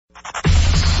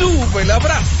sube la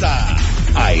brasa.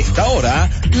 A esta hora,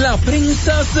 la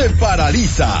prensa se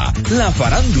paraliza. La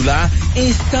farándula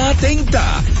está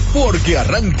atenta porque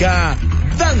arranca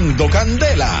Dando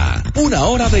Candela. Una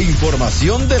hora de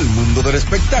información del mundo del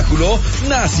espectáculo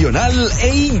nacional e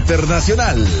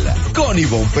internacional. Con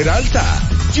Ivonne Peralta,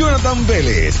 Jonathan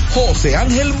Vélez, José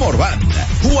Ángel Morván,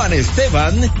 Juan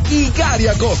Esteban y Gary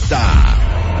Acosta.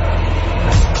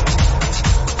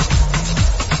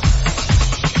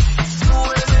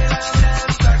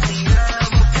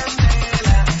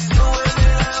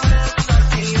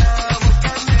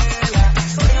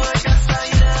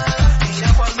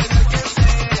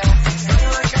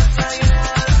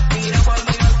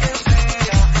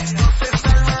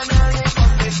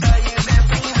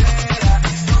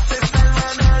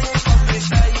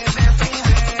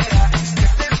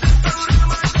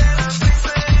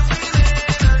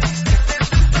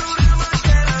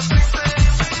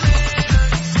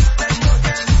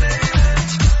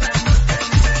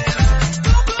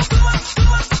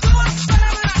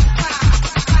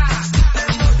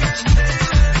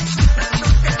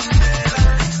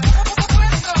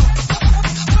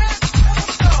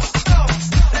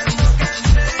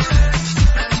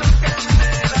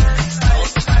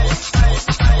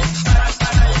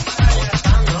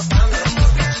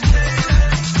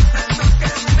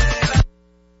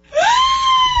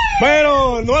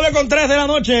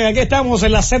 Aquí estamos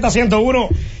en la Z101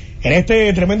 en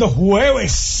este tremendo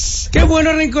jueves. Qué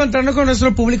bueno reencontrarnos con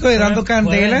nuestro público de Dando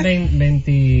Candela.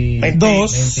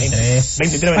 22.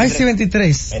 23. Ay, sí,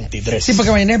 23. Sí,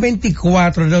 porque mañana es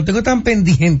 24. Lo tengo tan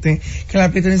pendiente que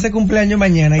la Pitonisa cumpleaños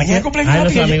mañana. Mañana cumpleaños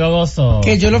nuestro amigo Gozo.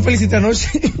 Que yo lo felicité anoche.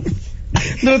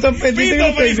 No tan pendiente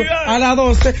que tengo. A las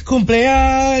 12,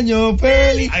 cumpleaños,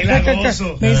 Peli. Ay, la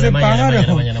Gozo. Me dice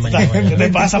pájaro. Mañana. ¿Qué te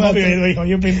pasa, papi? Hijo,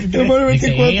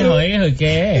 23. Hijo, ¿y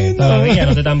qué? Todavía no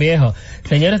estoy tan viejo.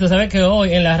 Señores, tú sabes que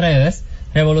hoy en las redes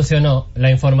revolucionó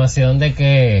la información de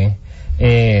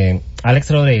que Alex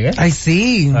Rodríguez. Ay,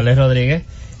 sí. Alex Rodríguez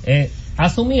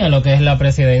asumía lo que es la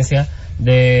presidencia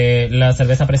de la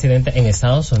cerveza Presidente en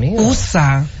Estados Unidos.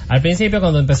 USA. Al principio,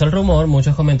 cuando empezó el rumor,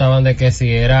 muchos comentaban de que si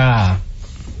era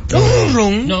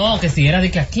no, que si era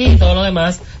de que aquí y todo lo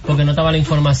demás, porque no estaba la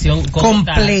información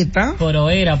completa, pero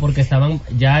era porque estaban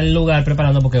ya el lugar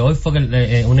preparando, porque hoy fue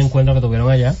un encuentro que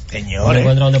tuvieron allá. Señores. Un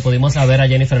encuentro donde pudimos ver a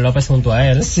Jennifer López junto a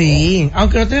él. Sí,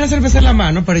 aunque no tenía la cerveza en la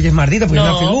mano, pero ella es mardita, porque es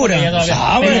una figura. Es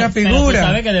una figura. Pero tú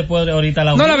sabes que después ahorita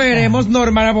no la veremos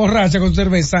normal borracha con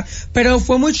cerveza, pero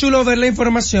fue muy chulo ver la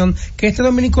información que este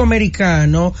dominico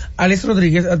americano, Alex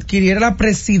Rodríguez, adquiriera la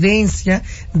presidencia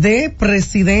de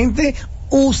presidente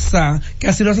USA, que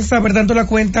así lo hace saber tanto la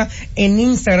cuenta en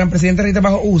Instagram, presidente Rita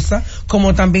bajo USA,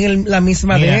 como también la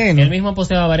misma de él. Él mismo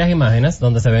posteaba varias imágenes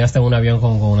donde se ve hasta un avión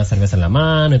con una cerveza en la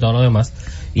mano y todo lo demás,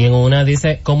 y en una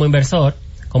dice, como inversor,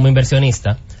 como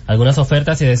inversionista, algunas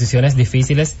ofertas y decisiones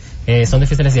difíciles son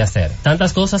difíciles de hacer.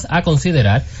 Tantas cosas a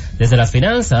considerar, desde las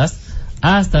finanzas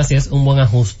hasta si es un buen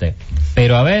ajuste,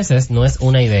 pero a veces no es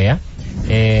una idea.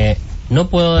 No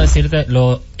puedo decirte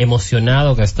lo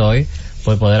emocionado que estoy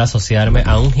por poder asociarme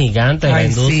a un gigante de la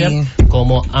industria, sí,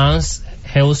 como Hans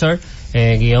Heuser,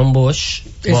 Bush.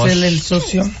 Es el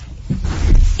socio.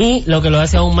 Y lo que lo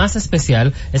hace aún más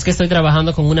especial es que estoy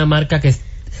trabajando con una marca que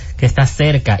está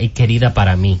cerca y querida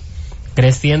para mí,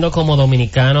 creciendo como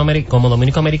dominico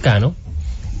americano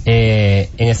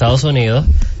en Estados Unidos.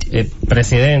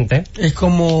 Presidente es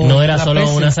como no era solo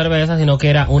una cerveza, sino que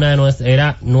era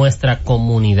era nuestra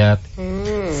comunidad.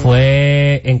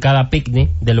 Fue en cada picnic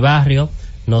del barrio,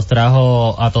 nos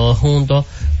trajo a todos juntos,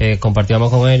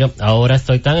 compartíamos con ellos. Ahora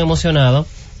estoy tan emocionado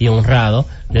y honrado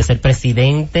de ser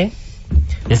presidente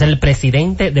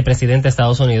de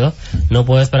Estados Unidos. No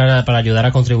puedo esperar para ayudar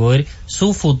a contribuir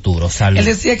su futuro. Salud. Él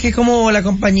decía que como la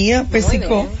compañía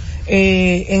PepsiCo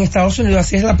en Estados Unidos,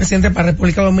 así es la presidenta para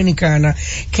República Dominicana,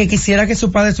 que quisiera que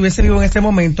su padre estuviese vivo en este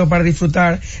momento para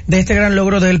disfrutar de este gran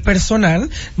logro del personal,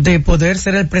 de poder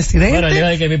ser el presidente. Bueno, yo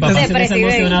dije que mi papá se hubiese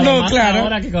emocionado más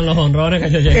ahora que con los honores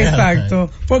que yo llegué.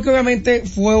 Exacto, porque obviamente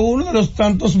fue uno de los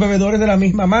tantos bebedores de la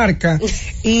misma marca,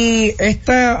 y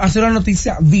esta ha sido una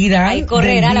noticia viral. Ahí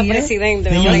correrá la presidenta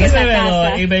en esa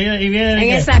casa. En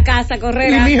esa casa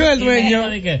correrá. Y mi hijo el dueño.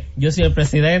 Yo soy el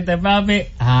presidente, papi.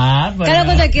 ¿Qué es lo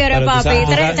que usted quiere, papi?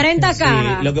 30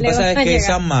 cajas. Sí, lo que pasa es que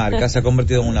esa marca se ha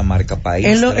convertido en una marca país.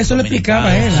 Eso lo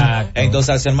explicaba él. Entonces,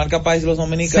 al ser marca país, los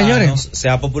dominicanos, señores, se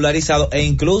ha popularizado, e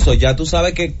incluso ya tú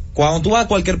sabes que cuando tú vas a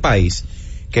cualquier país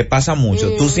que pasa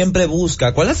mucho. Tú siempre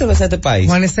buscas, ¿cuál es la cerveza de este país?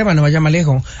 Juan Esteban, no vaya más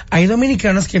lejos. Hay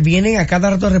dominicanos que vienen a cada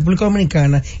rato a República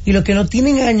Dominicana y los que no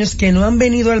tienen años, que no han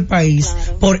venido al país,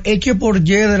 por X o por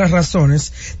Y de las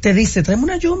razones, te dice, tráeme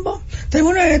una Jumbo, tráeme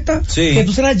una esta, que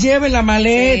tú se la lleves en la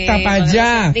maleta para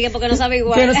allá. Dije porque no sabe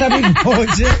igual. Que no sabe igual.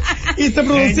 Oye, y se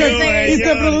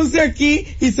produce aquí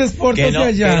y se exporta hacia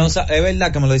allá. Es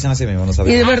verdad que me lo dicen así mismo, no sabe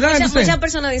y de igual. verdad, muchas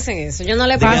personas dicen eso. Yo no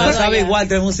le pasa, no sabe igual,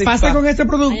 tenemos un pasa con este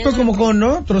producto como con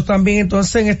otros también.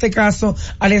 Entonces, en este caso,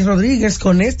 Alex Rodríguez,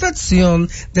 con esta acción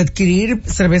de adquirir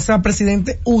cerveza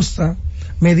Presidente USA,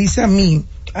 me dice a mí,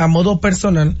 a modo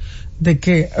personal, de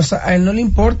que, o sea, a él no le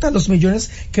importa los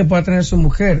millones que pueda tener su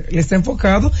mujer. Le está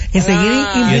enfocado en seguir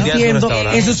invirtiendo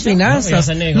en sus finanzas.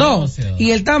 No,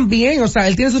 y él también, o sea,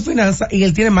 él tiene sus finanzas y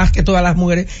él tiene más que todas las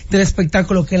mujeres del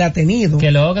espectáculo que él ha tenido.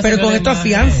 Pero con esto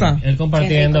afianza. Él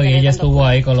compartiendo y ella estuvo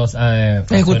ahí con los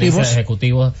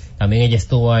ejecutivos. También ella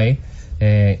estuvo ahí.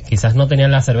 Quizás no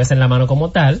tenían la cerveza en la mano como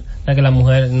tal, ya que la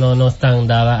mujer no es tan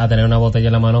dada a tener una botella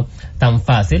en la mano tan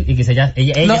fácil, y quizás ella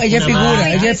es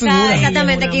figura.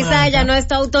 Exactamente, quizás ella no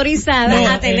está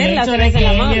autorizada a tener la cerveza en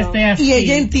la mano. Y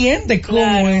ella entiende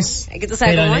cómo es.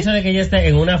 Pero el hecho de que ella esté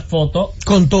en una foto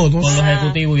con todos, con los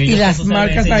ejecutivos y las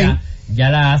marcas ahí, ya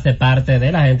la hace parte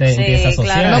de la gente, empieza a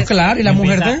asociar. No, claro, y la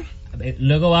mujer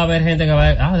luego va a haber gente que va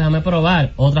a déjame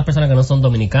probar, otras personas que no son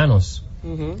dominicanos.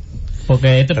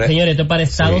 Porque señores, esto es para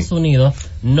Estados Unidos,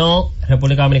 no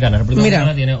República Dominicana. República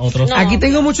Dominicana tiene otros. Aquí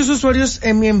tengo muchos usuarios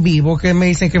en mi en vivo que me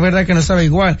dicen que es verdad que no sabe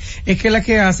igual. Es que la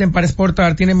que hacen para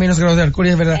exportar tiene menos grados de alcohol y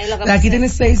es verdad. La aquí tiene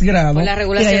 6 grados. La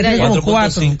regulación de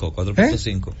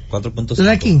 4.5. La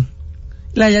de aquí.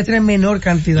 La ya tiene menor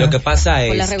cantidad. Lo que pasa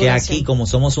es que aquí, como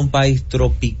somos un país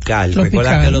tropical,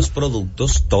 recuerda que los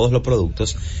productos, todos los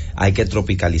productos, hay que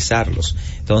tropicalizarlos.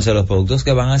 Entonces, los productos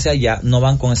que van hacia allá no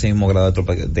van con ese mismo grado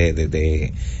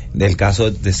del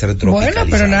caso de ser tropicalizados. Bueno,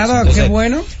 pero nada, entonces, qué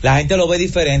bueno. La gente lo ve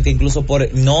diferente, incluso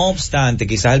no obstante,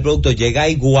 quizás el producto llega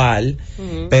igual,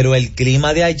 pero el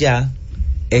clima de allá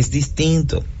es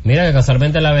distinto. Mira, que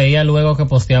casualmente la veía luego que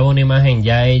posteaba una imagen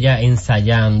ya ella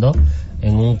ensayando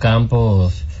en un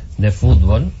campo de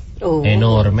fútbol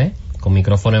enorme, con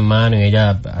micrófono en mano y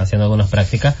ella haciendo algunas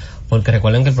prácticas, porque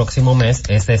recuerden que el próximo mes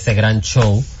es ese gran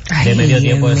show de medio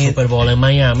tiempo del Super Bowl en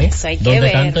Miami, donde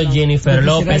tanto Jennifer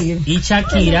López y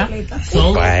Shakira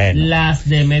son las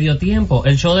de medio tiempo.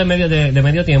 El show de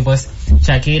medio tiempo es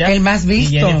Shakira el más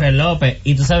visto. Y Jennifer López.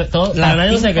 Y tú sabes, para nadie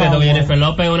es un secreto que Jennifer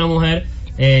López es una mujer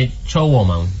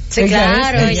showwoman. Sí,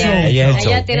 claro,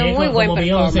 ella tiene muy buen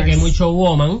performance. Que es muy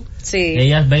showwoman. Sí.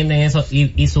 Ellas venden eso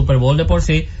y Super Bowl de por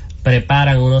sí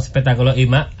preparan unos espectáculos y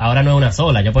más. Ahora no es una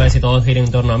sola. Yo puedo decir todo gira en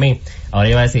torno a mí. Ahora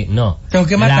ella va a decir no. Tengo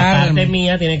que matar. La parte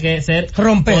mía tiene que ser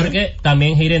romper. Porque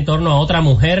también gira en torno a otra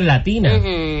mujer latina.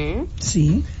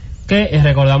 Sí. Que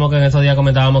recordamos que en esos días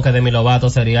comentábamos que Demi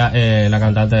Lovato sería la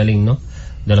cantante del himno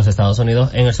de los Estados Unidos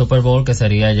en el Super Bowl, que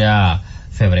sería ya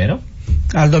febrero.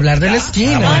 Al doblar de la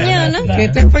esquina. Mañana. Que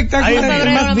este espectáculo es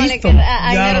el más visto.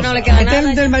 Este es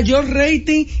el del mayor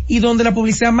rating y donde la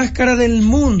publicidad más cara del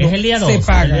mundo es el día 2, se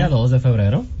paga. El día 2 de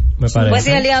febrero, me parece. Pues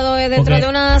sí, el día 2 es dentro de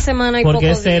una semana y poco.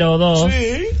 Porque es 02.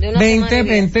 Sí.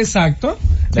 20, exacto.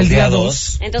 El día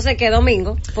 2. Entonces, ¿qué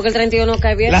domingo? Porque el 31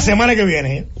 cae bien. La semana que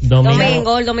viene. El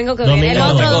domingo que viene. El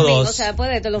otro domingo. O sea, después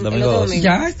de esto, el otro domingo.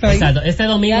 Ya está ahí. Exacto. Este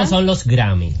domingo son los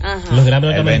Grammy. Ajá. Los Grammy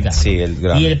norteamericanos. Sí, el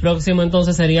Grammy. Y el próximo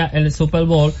entonces sería el Super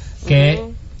Bowl, que es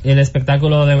el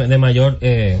espectáculo de mayor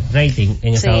rating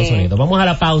en Estados Unidos. Vamos a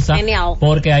la pausa. Genial.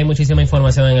 Porque hay muchísima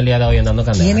información en el día de hoy en Dando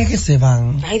Candela. ¿Quiénes que se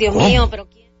van? Ay, Dios mío, pero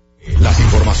 ¿quién? Las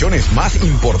informaciones más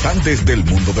importantes del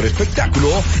mundo del espectáculo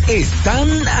están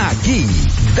aquí.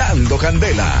 Dando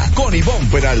Candela con Ivonne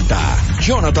Peralta,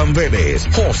 Jonathan Vélez,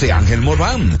 José Ángel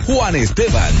Morván, Juan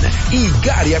Esteban y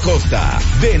Gary Acosta.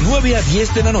 De 9 a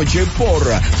 10 de la noche por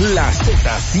la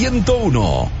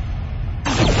Z101.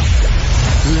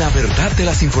 La verdad de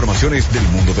las informaciones del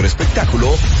mundo del espectáculo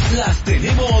las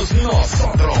tenemos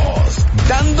nosotros.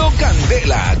 Dando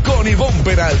Candela con Ivonne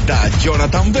Peralta,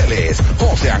 Jonathan Vélez,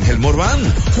 José Ángel Morván,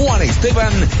 Juan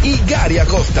Esteban y Gary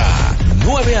Acosta.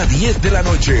 9 a 10 de la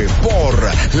noche por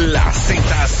la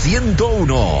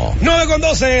Z101.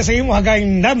 9:12, seguimos acá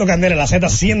en Dando Candela, la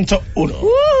Z101.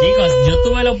 Chicos, yo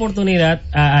tuve la oportunidad,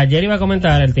 ayer iba a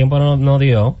comentar, el tiempo no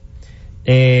dio,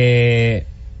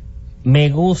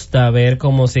 me gusta ver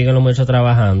cómo siguen los muchachos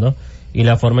trabajando y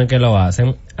la forma en que lo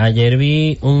hacen. Ayer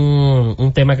vi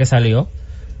un tema que salió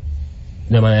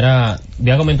de manera,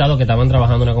 había comentado que estaban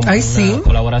trabajando una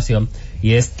colaboración,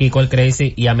 y es Kiko el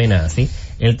Crazy y Amenazi.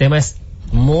 El tema es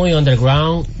muy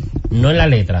underground, no en la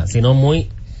letra, sino muy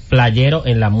playero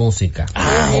en la música.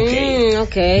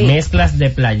 Okay. Mezclas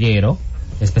de playero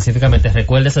específicamente,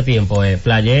 recuerda ese tiempo,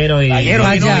 Playero de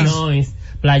Illinois.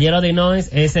 Playero de Illinois,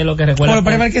 ese es lo que recuerda.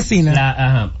 Por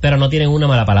Marquesina. Pero no tienen una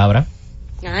mala palabra.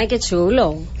 Ay, qué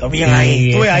chulo.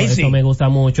 Eso me gusta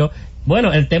mucho.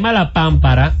 Bueno, el tema de la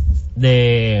pámpara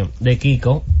de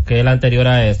Kiko, que es el anterior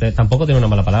a este, tampoco tiene una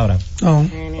mala palabra.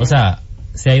 O sea,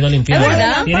 se ha ido limpiando.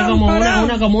 Tiene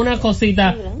como una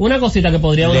cosita que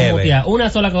podría uno mutear, una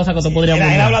sola cosa que tú podrías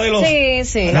mutear. Él habla de los...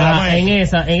 Sí.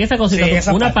 En esa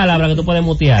cosita, una palabra que tú puedes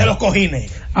mutear. De los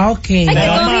cojines. Ok.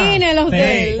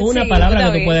 Una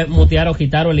palabra que tú puedes mutear o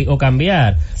quitar o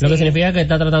cambiar. Lo que significa que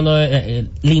está tratando de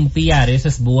limpiar, eso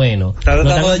es bueno. Está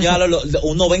tratando de llevarlo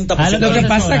un 90%. Lo que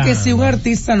pasa es que si un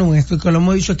artista nuestro, y que lo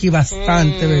hemos dicho aquí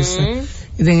bastante veces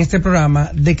en este programa,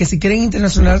 de que si quieren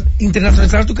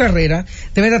internacionalizar tu carrera,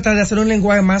 debe tratar de hacer un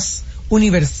lenguaje más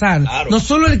universal. Claro. No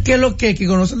solo el que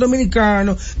conoce el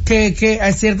dominicano, que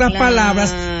hay ciertas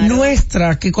palabras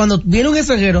nuestras, que cuando viene un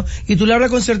extranjero y tú le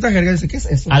hablas con cierta jerga, dice, ¿qué es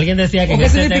eso? Alguien decía que ¿qué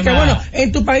significa? Bueno,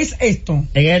 en tu país esto.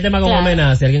 En este tema como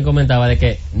amenaza, alguien comentaba de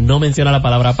que no menciona la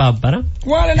palabra pámpara.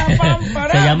 ¿Cuál es la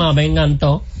pámpara? Se llama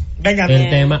Vengantó. El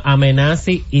tema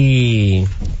Amenazi y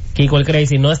Kiko el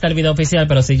Crazy. No está el video oficial,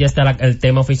 pero sí ya está el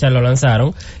tema oficial, lo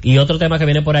lanzaron. Y otro tema que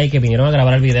viene por ahí, que vinieron a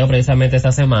grabar el video precisamente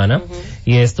esta semana,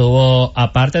 y estuvo,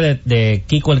 aparte de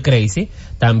Kiko el Crazy,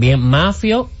 también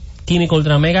Mafio, Químico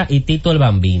Ultra Mega y Tito el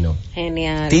Bambino.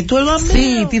 Genial. ¿Tito el Bambino?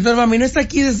 Sí, Tito el Bambino está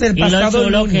aquí desde el pasado lunes.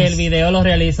 Y lo chulo que el video lo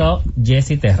realizó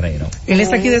Jesse Terrero. Él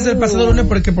está aquí desde el pasado lunes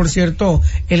porque, por cierto,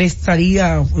 él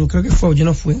estaría, creo que yo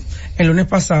no fui, el lunes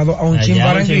pasado a un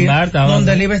chimbar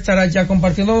donde él iba a estar allá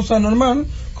compartiendo, o sea, normal,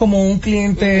 como un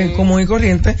cliente común y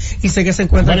corriente, y sé que se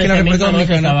encuentra aquí en la República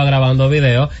Dominicana. Estaba grabando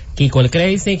video, Kiko el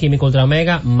Crazy, Químico Ultra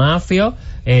Mega, Mafio,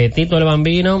 Tito el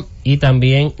Bambino y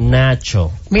también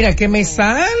Nacho. Mira, que me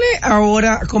sale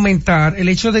ahora comentar el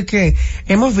hecho de que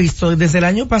hemos visto desde el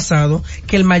año pasado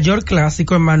que el mayor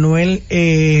clásico, Emmanuel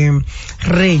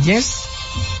Reyes,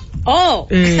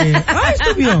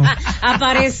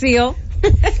 apareció.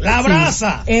 La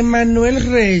brasa.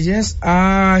 Emmanuel Reyes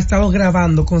ha estado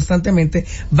grabando constantemente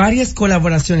varias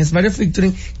colaboraciones, varios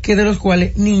featuring, que de los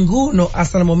cuales ninguno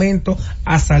hasta el momento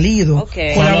ha salido.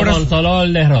 Solo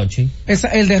el de Rochi.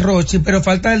 El de Rochi, pero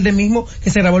falta el de mismo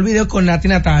que se grabó el video con Nati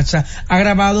Natacha. Ha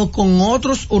grabado con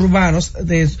otros urbanos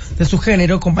de su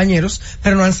género, compañeros,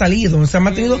 pero no han salido. Se han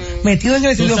mantenido metidos en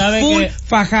el estudio full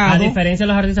fajado. A diferencia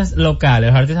de los artistas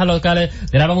locales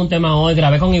graban un tema hoy,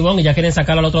 grabé con Ivonne y ya quieren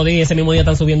sacarlo al otro día, ese mismo día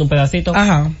están subiendo un pedacito.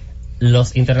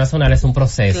 Los internacionales es un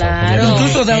proceso. Claro.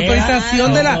 Incluso de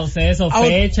autorización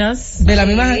fechas. De la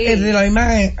misma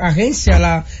agencia,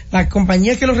 la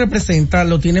compañía que lo representa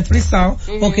lo tiene frisado,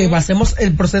 porque hacemos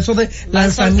el proceso de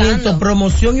lanzamiento,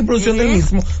 promoción y producción del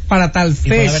mismo para tal fecha. Y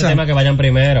puede haber temas que vayan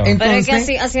primero. Entonces, pero es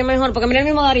que así es mejor, porque mira el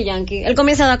mismo Daddy Yankee, él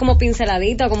comienza a dar como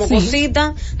pinceladita, como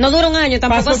cosita, no dura un año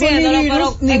tampoco haciéndolo,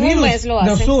 pero en un mes lo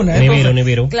hace. Ni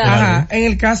viru. Claro. En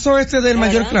el caso del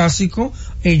mayor clásico,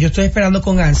 yo estoy esperando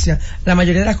con ansia la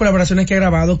mayoría de las colaboraciones que he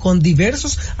grabado con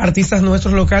diversos artistas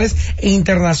nuestros locales e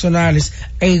internacionales.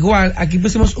 E igual, aquí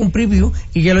pusimos un preview,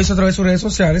 y ya lo hizo a través de sus redes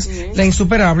sociales, La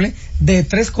Insuperable, de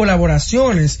 3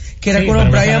 colaboraciones, que era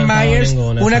con Brian Myers,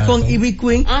 una con Ivy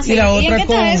Queen, y la otra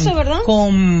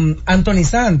con Anthony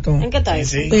Santos. ¿En qué está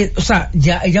eso? O sea,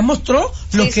 ella mostró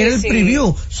lo que era el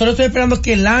preview. Solo estoy esperando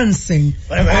que lancen.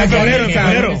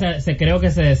 Creo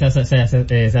que se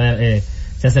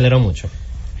aceleró mucho.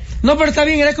 No, pero está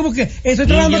bien, era como que estoy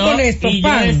trabajando con esto,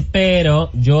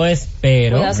 yo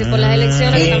espero por las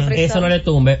elecciones eso no le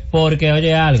tumbe, porque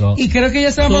oye algo. Y creo que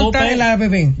ella se va a montar en la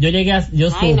bebé. Yo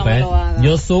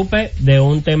supe de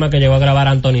un tema que llegó a grabar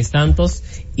Anthony Santos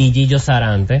y Gillo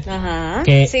Sarante,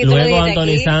 que luego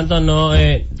Anthony Santos no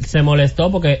se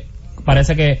molestó porque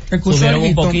parece que subieron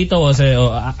un poquito, hubo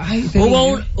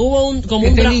un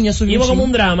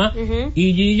drama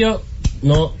y Gillo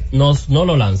no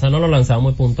lo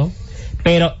lanzamos y punto.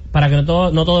 Pero para que no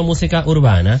todo es música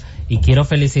urbana, y quiero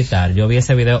felicitar, yo vi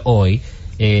ese video hoy,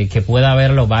 que pueda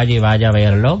verlo, vaya a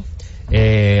verlo.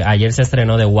 Ayer se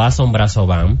estrenó de Watson Brazo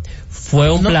Band. Fue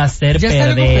un placer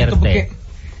perderte.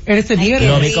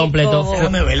 Lo vi completo.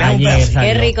 Ayer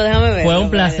qué rico, déjame ver. Fue un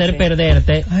placer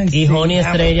perderte. Y Honey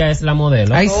Estrella es la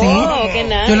modelo. Ay, sí.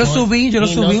 Yo lo subí.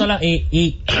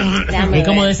 Y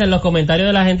como dicen los comentarios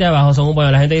de la gente abajo, son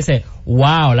buenos. La gente dice,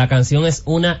 wow, la canción es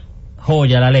una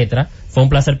joya, la letra. Fue un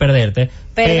placer perderte.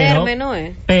 Perderme no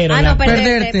es. Pero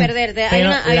perderte.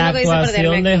 Pero la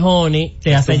actuación de Honey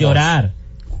te hace llorar.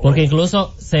 porque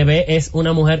incluso se ve es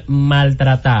una mujer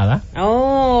maltratada.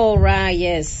 Oh, right,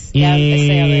 yes. Y Ya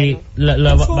empecé a verlo.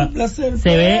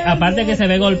 se ve, aparte que se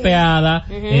ve golpeada,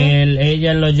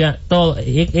 ella lo ya, todo.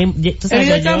 Tú sabes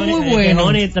Ella que está muy bueno.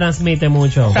 Honey transmite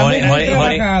mucho. A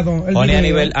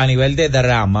nivel de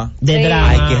drama, Drama,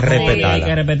 hay que respetarla. Hay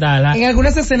que respetarla. En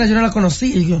algunas escenas yo no la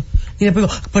conocí y después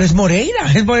digo, pero es Moreira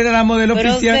la modelo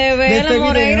Pero oficial. se ve de a este la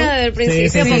Moreira video. desde el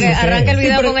principio, Sí, porque arranca el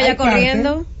video pero con ella hay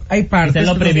corriendo. Hay partes. Este es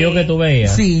lo preview que tú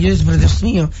veías. Sí, pero Dios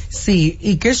mío, sí,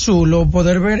 y qué chulo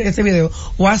poder ver este video.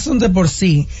 Watson de por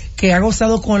sí, que ha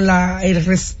gozado con el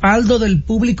respaldo del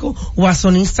público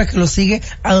watsonista que lo sigue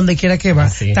a donde quiera que va.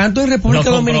 Sí. Tanto en República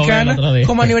Dominicana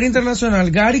como a nivel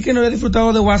internacional. Gary, que no había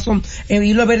disfrutado de Watson,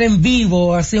 irlo a ver en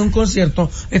vivo, así un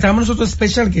concierto. Estábamos nosotros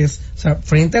special guest, o sea,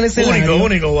 frente al escenario.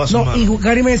 Único Watson. No, y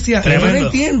Gary me decía, yo no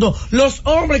entiendo, los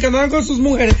hombres que andaban con sus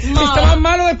mujeres estaban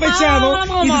malos despechados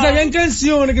y se sabían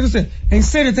canciones que entonces, en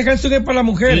serio, esta canción es para la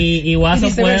mujer. Y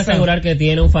Watson puede asegurar que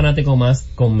tiene un fanático más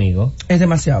conmigo. Es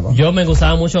demasiado. Yo me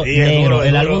gustaba mucho Negro.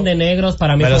 El álbum de Negros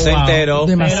para mí fue wow.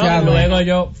 Demasiado. Pero luego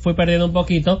yo fui perdiendo un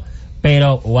poquito.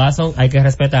 Pero Watson hay que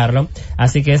respetarlo.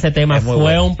 Así que ese tema fue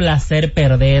bueno. Un placer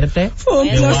perderte. Fue un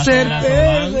placer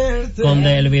perderte. Con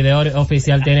el video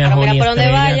oficial tiene a Joni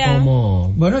Estrella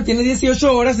como... Bueno, tiene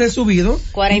 18 horas de subido.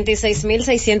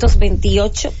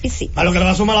 46.628 y sí. A lo que le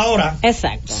va a sumar la hora.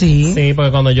 Exacto. Sí. Sí, porque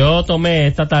cuando yo tomé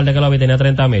esta tarde que lo vi tenía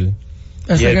 30.000.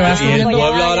 Y el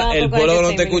pueblo ahora, el pueblo que no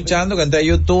está escuchando, que entre a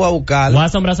YouTube a buscarlo.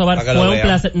 Watson Brazovar fue un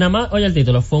placer, nada más, oye el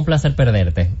título, fue un placer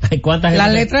perderte. ¿Cuánta gente? La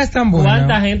letra es tan buena.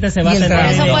 ¿Cuánta gente se va a sentir?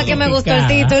 Eso fue que me gustó el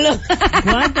título.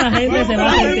 ¿Cuánta gente se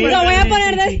va a sentir? Lo voy a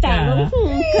poner de estado.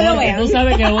 Tú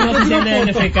sabes que uno se siente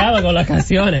identificado con las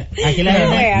canciones. Aquí la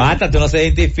gente... Mata, tú no se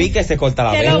identifica y se corta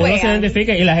la vez. Uno se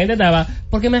identifica y la gente estaba,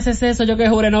 ¿por qué me haces eso? Yo que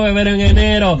juré no beber en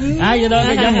enero. Ay, yo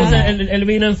ya puse el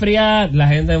vino a enfriar. La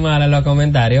gente mala en los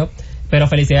comentarios. Pero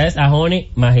felicidades a Joni,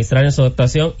 magistral en su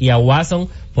actuación, y a Watson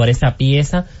por esa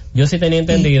pieza. Yo sí tenía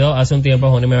entendido, hace un tiempo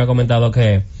Joni me había comentado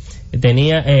que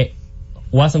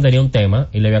Watson tenía un tema,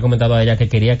 y le había comentado a ella que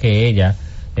quería que ella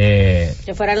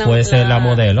fuese la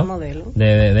modelo.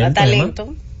 Del talento.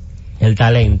 Tema, el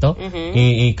talento.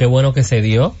 Y qué bueno que se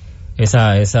dio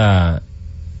esa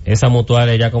mutual,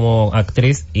 ella como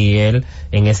actriz y él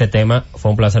en ese tema.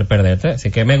 Fue un placer perderte,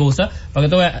 así que me gusta, porque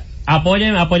tú veas,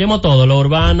 apoyemos todo, lo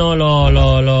urbano,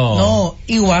 No,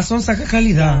 y Watson saca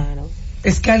calidad. Claro.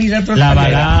 Es calidad total. La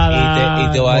balada,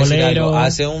 y te voy a decir algo,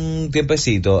 hace un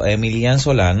tiempecito, Emilian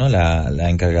Solano, la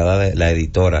encargada de la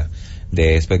editora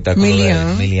de espectáculo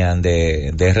Milian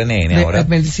de RNN ahora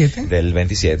 27. Del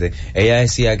 27, ella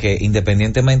decía que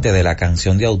independientemente de la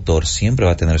canción de autor siempre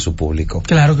va a tener su público.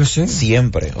 Claro que sí,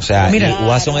 siempre, o sea, mira,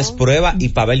 Watson es prueba y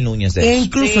Pavel Núñez de eso.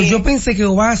 Incluso yo pensé que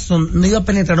Watson no iba a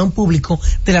penetrar a un público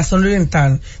de la zona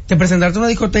oriental, de presentarte una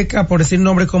discoteca, por decir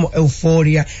nombres como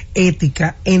Euforia,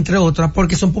 Ética, entre otras,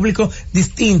 porque son públicos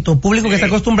distintos, público que está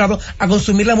acostumbrado a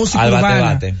consumir la música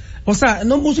urbana. O sea,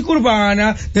 no música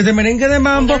urbana, desde merengue de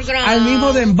mambo al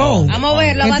mismo dembow. Vamos a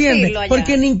verlo, ¿entiendes?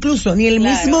 Porque incluso ni el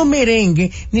mismo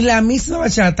merengue ni la misma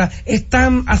bachata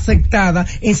están aceptada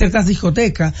en ciertas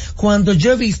discotecas. Cuando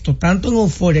yo he visto tanto en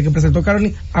Euforia que presentó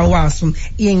Carolina a Watson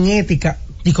y en Ética,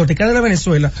 discoteca de la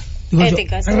Venezuela,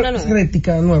 Ética, es una nueva.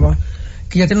 Ética nueva,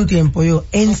 que ya tiene un tiempo,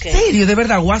 en serio, de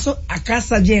verdad, Watson a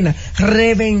casa llena,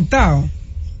 reventado.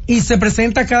 Y se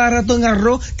presenta cada rato en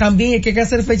Arroz, también hay que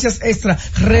hacer fechas extra,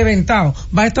 reventado.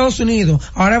 Va a Estados Unidos,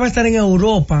 ahora va a estar en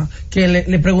Europa, que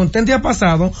le pregunté el día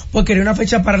pasado, porque quería una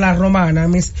fecha para la romana,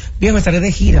 me estaré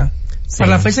de gira. Sí.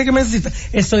 Para la fecha que me necesita,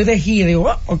 estoy de gira, digo,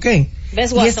 ok.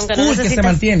 ¿Ves, Watson, que no que se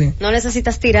mantiene? No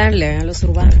necesitas tirarle a los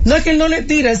urbanos. No es que él no le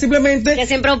tira, es simplemente... Que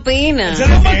siempre opina. Se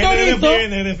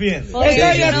defiende.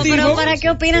 Pero ¿para qué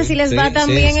opinan si les va tan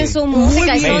bien en su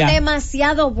música? Y son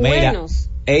demasiado buenos.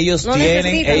 Ellos son,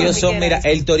 mira,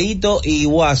 el Torito y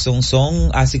Watson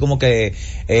son así como que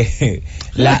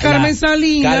la Carmen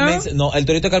Salina. El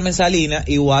Torito es Carmen Salina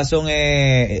y Watson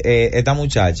es esta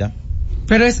muchacha.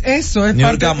 Pero es eso, es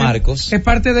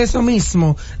parte de eso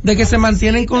mismo, de que se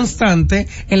mantienen constantes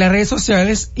en las redes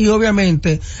sociales y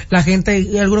obviamente la gente,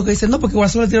 y algunos que dicen, no, porque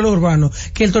Watson le tira a lo urbano,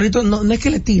 que el Torito no es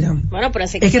que le tiran, bueno, pero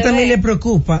así es que también le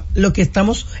preocupa lo que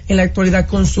estamos en la actualidad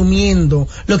consumiendo,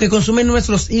 lo que consumen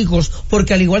nuestros hijos,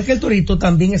 porque al igual que el Torito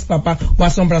también es papá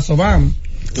Watson Brazovan.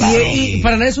 Claro. Y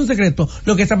para nadie es un secreto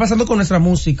lo que está pasando con nuestra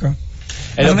música.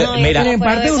 Mira, en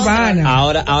parte urbana.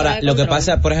 Ahora, lo que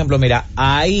pasa, por ejemplo, mira,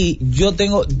 ahí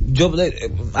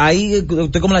ahí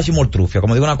estoy como la chimoltrufia,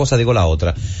 como digo una cosa, digo la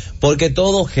otra, porque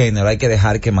todo género hay que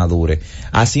dejar que madure,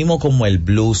 así como el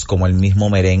blues, como el mismo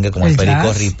merengue, como el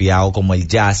perico ripiao, como el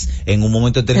jazz, en un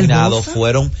momento determinado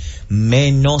fueron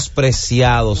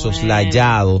menospreciados,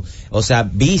 soslayados, o sea,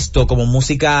 visto como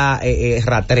música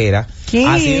ratrera. ¿Qué?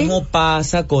 Así mismo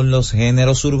pasa con los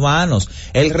géneros urbanos.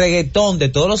 El reggaetón, de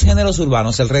todos los géneros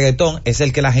urbanos, el reggaetón es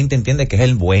el que la gente entiende que es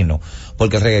el bueno,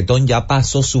 porque el reggaetón ya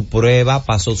pasó su prueba,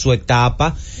 pasó su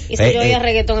etapa. Y si yo oía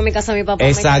reggaetón en mi casa, mi papá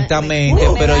exactamente,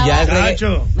 pero ya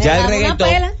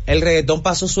el reggaetón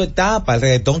pasó su etapa, el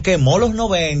reggaetón quemó los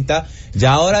 90,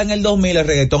 ya ahora en el 2000 el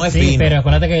reggaetón es fino. Pero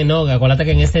acuérdate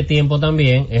que en ese tiempo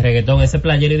también, el reggaetón, ese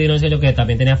playero y dinosario que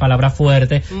también tenía palabras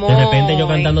fuertes, de repente yo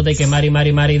cantándote que mari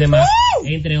y demás,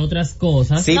 entre otras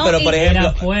cosas. Sí, pero por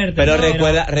ejemplo, pero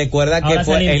recuerda que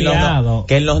fue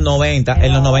en los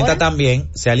 90 también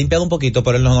se ha limpiado un poquito,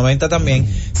 pero en los 90 también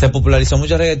se popularizó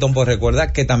mucho el reggaetón, pues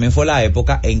recuerda que también fue la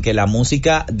época en que la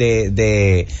música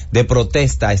de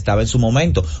protesta estaba en su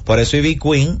momento, por eso Ivy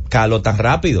Queen caló tan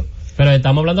rápido. Pero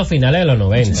estamos hablando a finales de los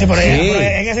 90. Sí, pero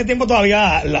en ese tiempo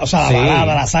todavía, la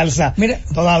balada, la salsa,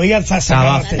 todavía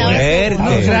estaba fuerte.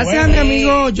 Gracias a mi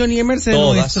amigo Johnny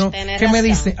Emerson nuestro, que me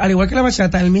dice, al igual que la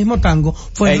bachata, el mismo tango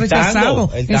fue rechazado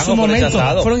en su momento.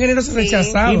 Fueron géneros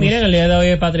rechazados. Y miren, el día de hoy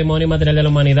es patrimonio inmaterial de la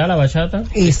humanidad, la bachata.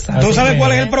 Exacto. ¿Tú sabes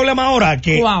cuál es el problema ahora?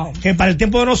 Que para el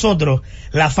tiempo de nosotros,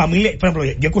 la familia, por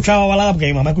ejemplo, yo escuchaba balada porque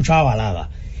mi mamá escuchaba balada.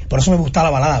 Por eso me gustaba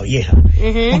la balada vieja.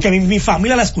 Porque mi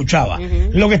familia la escuchaba.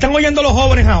 Lo que están oyendo los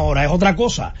jóvenes ahora es otra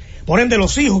cosa. Por ende,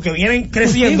 los hijos que vienen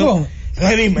creciendo.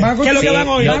 Entonces dime, ¿qué es lo que van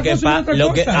a oír?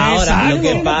 Lo que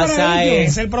pasa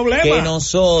es el problema. Que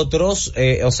nosotros,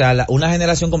 una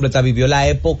generación completa vivió la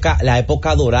época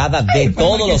dorada de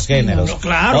todos los géneros. No,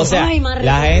 claro. O sea,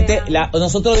 la gente,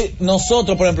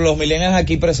 nosotros, por ejemplo, los millennials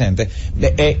aquí presentes,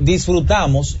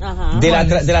 disfrutamos de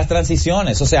las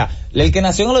transiciones. O sea, el que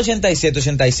nació en el 87,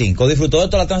 85, disfrutó de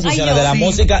todas las transiciones, de la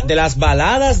música, de las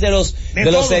baladas de los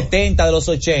 70, de los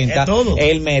 80,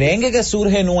 el merengue que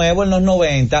surge nuevo en los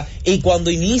 90, y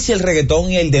cuando inicia el reggaetón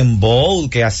y el dembow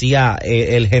que hacía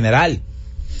el general.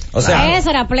 O sea, eso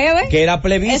era plebe. Que era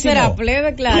plebísimo. Eso era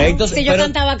plebe, claro. Entonces, si yo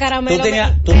cantaba caramelo,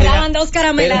 me daban 2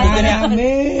 caramelos.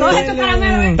 Coge tu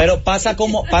caramelo. Pero pasa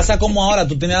como ahora,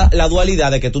 tú tenías la dualidad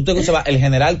de que tú te gustaba el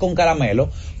general con caramelo,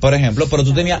 por ejemplo, pero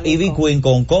tú tenías Ivy Queen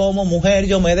con Como Mujer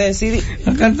Yo Me Decidí.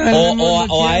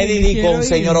 O a Eddie con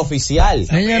Señor Oficial.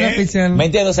 Señor Oficial. ¿Me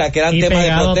entiendes? O sea, que eran temas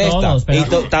de protesta.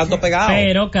 Tanto pegados.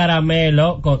 Pero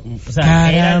caramelo,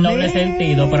 era el doble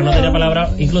sentido, pero no tenía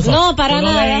palabra, incluso. No, para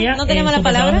nada. No tenía mala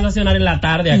palabra. Nacional en la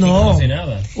tarde aquí como si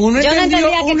nada. Yo no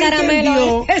entendía que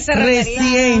caramelo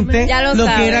reciente lo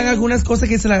que eran algunas cosas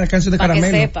que es la canción de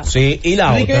Caramelo. Sí, y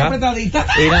la Ricky otra. Apretadita.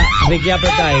 Ricky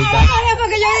Apretadita.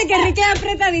 Porque yo dije Ricky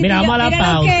Apretadita. Mira, vamos a la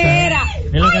pausa.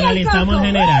 En lo que analizamos en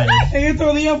general. En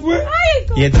estos días fue.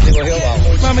 Y este se cogió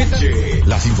vamos.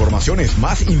 Las informaciones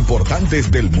más importantes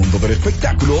del mundo del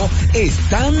espectáculo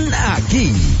están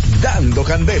aquí. Dando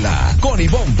Candela con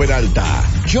Ivonne Peralta,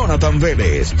 Jonathan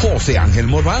Vélez, José Ángel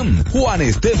Morván, Juan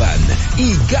Esteban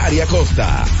y Gary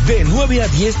Acosta. De 9 a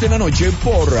 10 de la noche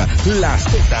por la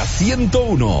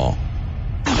Z101.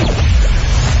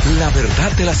 La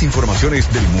verdad de las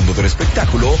informaciones del mundo del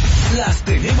espectáculo las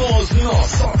tenemos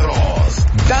nosotros.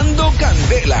 Dando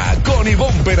Candela con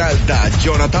Ivonne Peralta,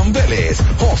 Jonathan Vélez,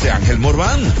 José Ángel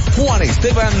Morván, Juan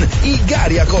Esteban y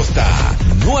Gary Acosta.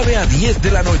 9 a 10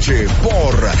 de la noche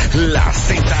por la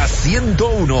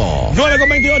Z101.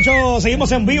 9:28,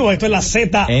 seguimos en vivo. Esto es la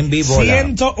Z en vivo.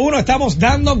 101, estamos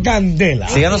dando candela.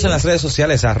 Síganos en las redes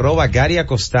sociales, @Gary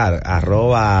Acostar,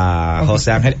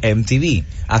 @José Ángel MTV,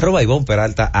 @Ivonne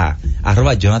Peralta A,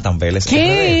 @Jonathan Vélez.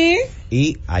 ¿Qué?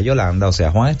 Y a Yolanda, o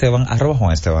sea, Juan Esteban,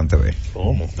 @Juan Esteban TV.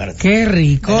 ¿Cómo? Qué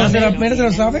rico. ¿Se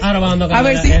lo sabes? A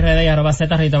ver si RD,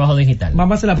 Z Rita bajo digital.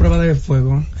 Vamos a hacer la prueba de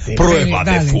fuego. Sí. Prueba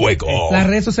de fuego. Las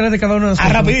redes sociales de cada uno de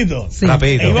nosotros. Rapidito. Sí.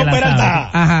 Rapidito. Ivonne Peralta.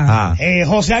 Ajá.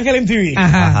 José Ángel MTV.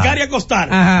 Ajá. Gary Acostar.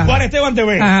 Ajá. Juan Esteban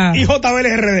TV. Ajá. Y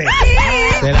JBLRD.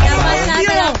 Se la sabe.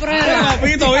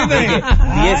 Rapidito, ¿viste?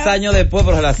 10 años después,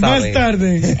 pero se la sabe. No es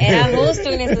tarde. Era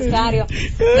justo y necesario.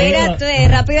 Mira,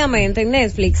 rápidamente en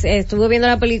Netflix estuve viendo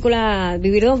la película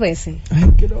Vivir 2 veces.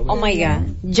 Oh my God.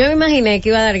 Yo me imaginé que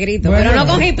iba a dar gritos, pero no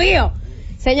cogí pío.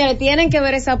 Señores, tienen que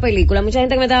ver esa película. Mucha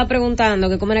gente que me estaba preguntando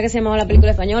que cómo era que se llamaba la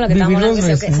película española, que estábamos hablando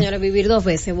de eso. Señores, Vivir 2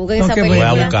 veces. Busquen esa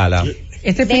película. Voy a buscarla.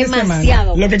 Este fin de semana.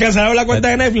 Demasiado. Lo que cancelaron la cuenta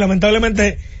de Netflix,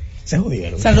 lamentablemente, Se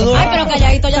jodieron. Saludos. Ay, pero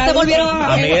calladito, ya se volvieron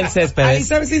a Miguel Céspedes. Ahí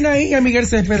se vecina ahí, a Miguel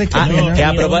Céspedes.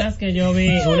 Unas que yo vi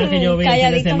el fin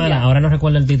de semana, ahora no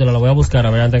recuerdo el título, lo voy a buscar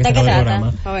a ver antes que se acabe el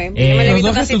programa. A ver, yo me lo he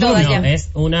visto casi todas ya. Es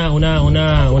una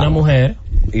mujer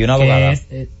y una abogada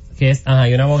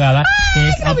y una abogada que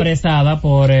es apresada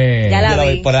por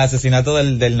por el asesinato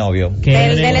del novio,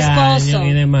 del esposo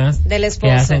y demás, del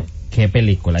esposo. ¿Qué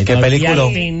película? ¿Qué película? Y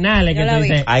al final es que tú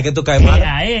dices, hay que tocar mal.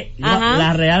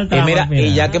 La real trama. Y mira,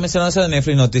 y ya que mencionas eso de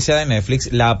Netflix, noticia de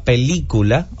Netflix, la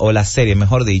película, o la serie,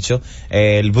 mejor dicho,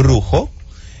 El Brujo,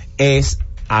 es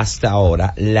hasta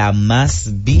ahora la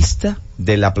más vista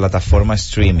de la plataforma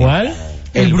streaming. ¿Cuál?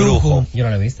 El Brujo. Yo no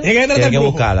la he visto. Tienes que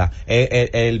buscarla.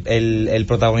 El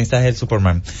protagonista es el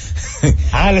Superman.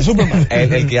 El Superman.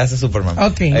 el que hace Superman.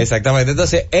 Okay. Exactamente.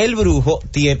 Entonces, El Brujo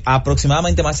tiene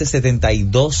aproximadamente más de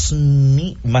 72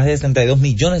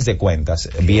 millones de cuentas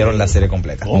vieron la serie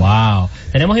completa. Wow.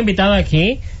 Tenemos invitado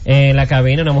aquí en la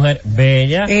cabina una mujer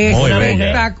bella.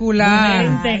 Espectacular.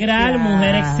 Mujer integral,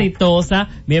 mujer exitosa.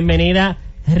 Bienvenida.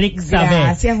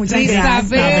 Gracias, muchas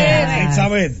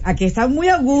gracias. Aquí está muy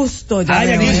a gusto ya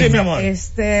mi amor.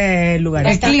 este lugar.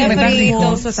 El clima está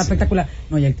hermoso, está espectacular.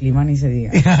 No, y el clima ni se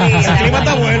diga. El clima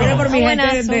está bueno. Por mi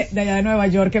gente de allá de Nueva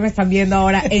York que me están viendo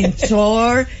ahora en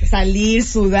shore, salir,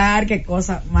 sudar, qué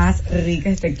cosa más rica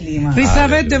este clima.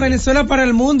 Elizabeth, de Venezuela para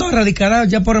el mundo, radicada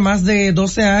ya por más de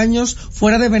 12 años,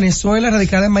 fuera de Venezuela,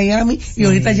 radicada en Miami y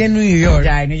ahorita ya en New York.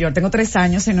 Ya en New York. Tengo 3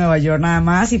 años en Nueva York nada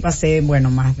más y pasé,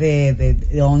 más de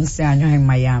 11 años en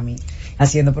Miami,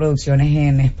 haciendo producciones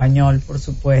en español, por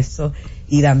supuesto,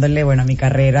 y dándole, a mi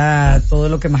carrera todo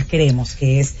lo que más queremos,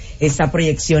 que es esa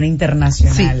proyección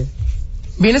internacional. Sí.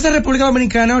 Vienes de República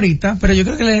Dominicana ahorita, pero yo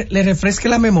creo que le refresque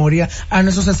la memoria a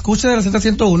nuestros escuchas de la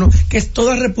Z101, que es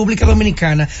toda República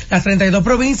Dominicana, las 32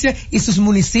 provincias y sus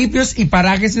municipios y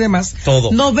parajes y demás.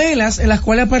 Todo. Novelas en las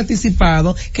cuales ha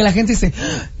participado, que la gente dice,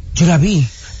 yo la vi,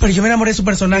 pero yo me enamoré de su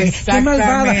personaje. Qué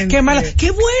malvada, qué mala,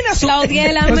 qué buena. Claudia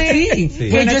de la sí.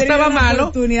 Que yo estaba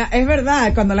malo. Es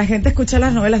verdad, cuando la gente escucha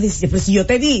las novelas dice, pero si yo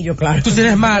te vi, yo claro. Tú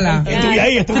eres mala. Estuve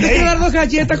ahí. Tú te dar 2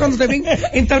 galletas cuando te ven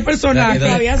en tal personaje.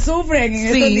 Todavía sufren. En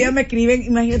estos días me escriben,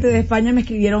 imagínate, de España me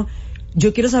escribieron,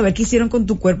 yo quiero saber qué hicieron con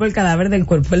tu cuerpo, el cadáver del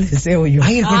cuerpo del deseo. Yo,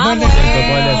 ay, el cuerpo del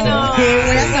deseo. ¿Qué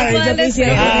voy a saber yo qué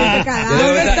hicieron con este cadáver?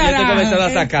 ¿Dónde estará? Yo te comencé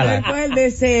a sacarla. El cuerpo del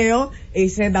deseo.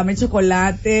 Dice, dame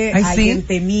chocolate, ay, alguien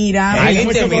te mira. Alguien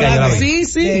te mira. Sí.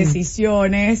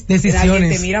 Decisiones. Alguien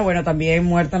te mira, también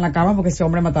muerta en la cama porque ese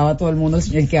hombre mataba a todo el mundo,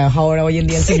 el que ahora hoy en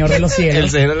día el Señor de los cielos. El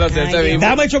Señor de los cielos.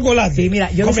 Dame chocolate. Sí,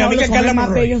 mira, yo soy los hombres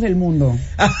más bellos del mundo.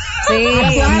 Sí,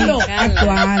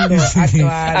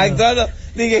 actuando.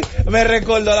 Dije, me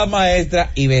recordó a la maestra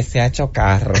y besé a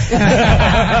Chocarro. Dame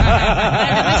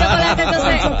chocolate,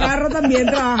 entonces. Con Chocarro también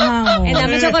trabajamos. En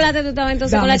Dame chocolate tú estabas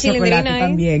entonces con la chilindrina,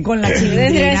 también, con la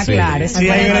chilindrina, claro.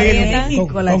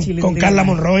 Sí, con Carla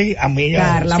Monroy, amiga.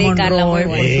 Carla Monroy,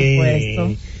 por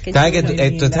supuesto. ¿Sabes que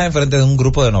tú estás enfrente de un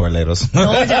grupo de noveleros?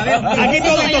 No, ya veo. Aquí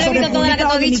toda la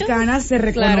Dominicana se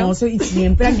reconoce y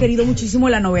siempre han querido muchísimo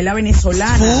la novela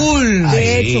venezolana. Full.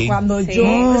 De hecho, cuando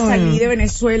yo salí de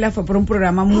Venezuela fue por un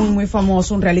programa muy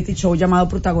famoso, un reality show llamado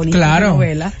Protagonista de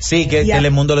Novela. Sí, que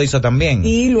Telemundo lo hizo también.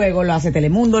 Y luego lo hace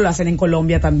Telemundo, lo hacen en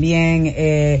Colombia también,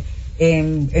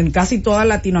 en casi toda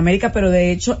Latinoamérica, pero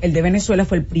de hecho el de Venezuela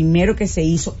fue el primero que se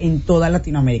hizo en toda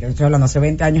Latinoamérica. Estoy hablando hace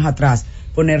 20 años atrás.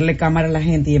 Ponerle cámara a la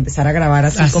gente y empezar a grabar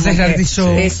así como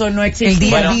que eso no existía. El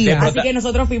día a día. Así que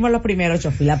nosotros fuimos los primeros.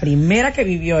 Yo fui la primera que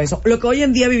vivió eso. Lo que hoy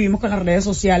en día vivimos con las redes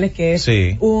sociales, que es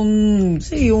un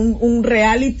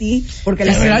reality, porque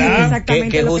la reality exactamente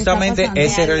que justamente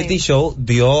ese reality show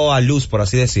dio a luz, por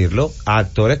así decirlo, a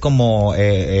actores como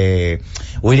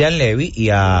William Levy y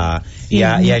a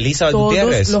Elizabeth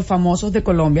Gutiérrez. Todos los famosos de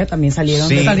Colombia también salieron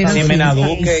de Ximena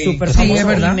Duque y súper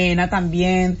famosos, Jimena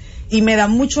también. Y me da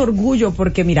mucho orgullo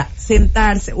porque, mira,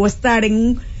 sentarse o estar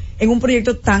en un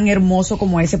proyecto tan hermoso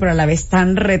como ese, pero a la vez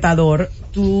tan retador,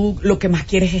 tú lo que más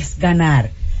quieres es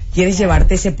ganar. Quieres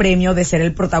llevarte ese premio de ser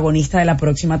el protagonista de la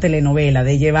próxima telenovela,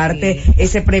 de llevarte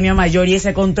ese premio mayor y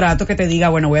ese contrato que te diga,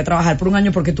 bueno, voy a trabajar por 1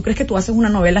 año, porque tú crees que tú haces una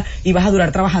novela y vas a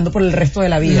durar trabajando por el resto de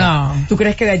la vida. No. Tú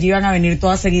crees que de allí van a venir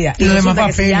todas seguidas. Y resulta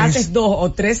que si ya haces 2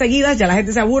 o 3 seguidas, ya la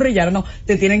gente se aburre y ya no,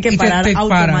 te tienen que parar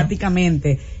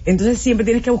automáticamente. Entonces siempre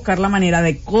tienes que buscar la manera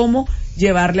de cómo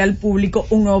llevarle al público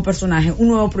un nuevo personaje, un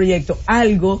nuevo proyecto,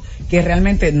 algo que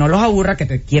realmente no los aburra, que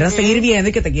te quieran seguir viendo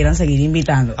y que te quieran seguir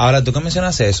invitando. Ahora, tú que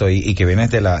mencionas eso y que vienes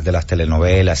de las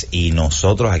telenovelas y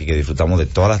nosotros aquí que disfrutamos de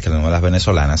todas las telenovelas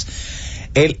venezolanas,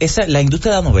 la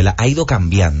industria de la novela ha ido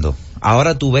cambiando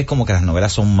Ahora tú ves como que las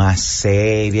novelas son más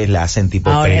serias, la hacen tipo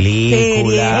ahora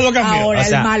película. Ahora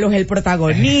el malo es el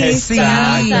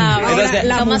protagonista. Ahora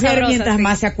la mujer mientras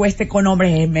más se acueste con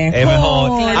hombres es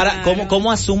mejor. Ahora,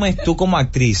 ¿cómo asumes tú como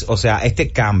actriz, o sea,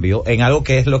 este cambio en algo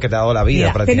que es lo que te ha dado la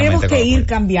vida? Mira, tenemos que ir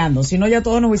cambiando, si no ya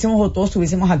todos todos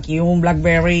tuviésemos aquí un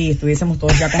BlackBerry y estuviésemos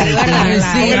todos ya con el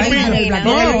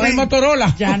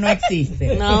Motorola. Ya no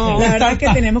existe. La verdad es que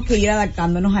tenemos que ir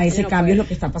adaptándonos a ese cambio, es lo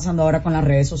que está pasando ahora con las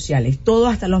redes sociales. Todo,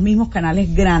 hasta los mismos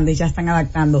canales grandes ya están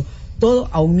adaptando todo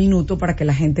a 1 minuto para que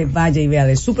la gente vaya y vea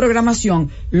de su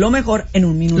programación lo mejor en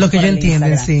 1 minuto. Lo que yo entiendo,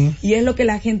 sí. Y es lo que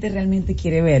la gente realmente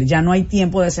quiere ver. Ya no hay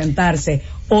tiempo de sentarse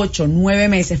 8, 9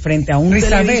 meses frente a un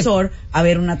televisor a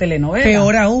ver una telenovela.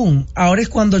 Peor aún, ahora es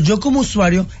cuando yo como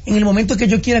usuario, en el momento que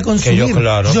yo quiera consumir,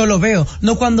 yo lo veo.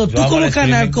 No cuando tú como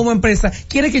canal, como empresa,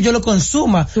 quieres que yo lo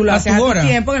consuma. Tú lo haces a tu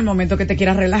tiempo, en el momento que te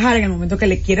quieras relajar, en el momento que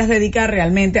le quieras dedicar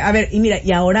realmente. A ver, y mira,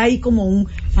 y ahora hay como un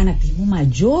fanatismo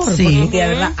mayor, porque de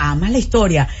verdad amas la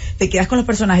historia, te quedas con los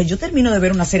personajes. Yo termino de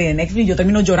ver una serie de Netflix, yo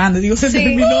termino llorando y digo, se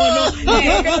terminó,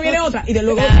 creo que no viene otra, y de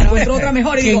luego encuentro otra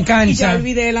mejor y digo, y ya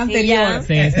olvidé la anterior.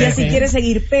 Y así quiere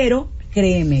seguir, pero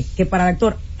créeme que para el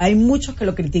actor hay muchos que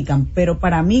lo critican, pero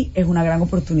para mí es una gran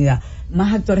oportunidad.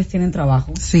 Más actores tienen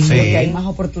trabajo, porque hay más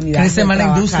oportunidades de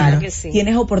trabajar.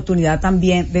 Tienes oportunidad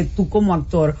también de tú como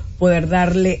actor poder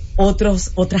darle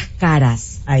otras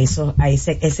caras a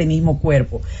ese mismo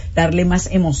cuerpo, darle más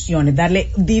emociones, darle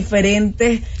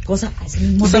diferentes cosas a ese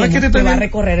mismo tiempo que va a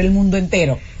recorrer el mundo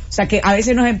entero. O sea que a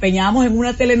veces nos empeñamos en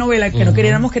una telenovela que no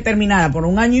queríamos que terminara por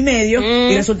 1 año y medio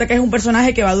y resulta que es un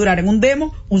personaje que va a durar en un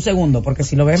demo 1 segundo, porque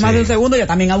si lo ves más de 1 segundo ya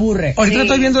también aburre. Ahorita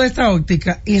estoy viendo de esta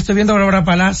óptica y estoy viendo a Bárbara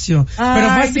Palacio. Pero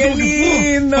fue así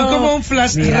fue como un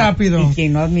flash rápido. Y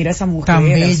quien no admira a esa mujer. Tan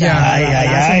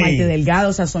bella. Maite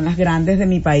Delgado, o sea, son las grandes de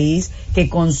mi país que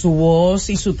con su voz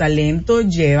y su talento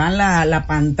llevan la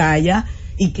pantalla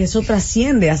y que eso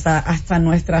trasciende hasta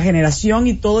nuestra generación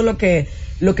y todo lo que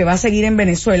va a seguir en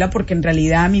Venezuela, porque en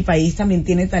realidad mi país también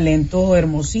tiene talento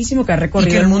hermosísimo que ha recorrido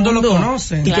y que el mundo lo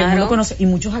conoce. Y que el mundo conoce, y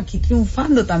muchos aquí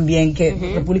triunfando también, que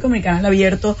República Dominicana le ha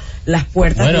abierto las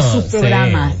puertas de sus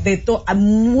programas, por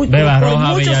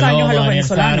muchos años a los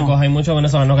venezolanos. Hay muchos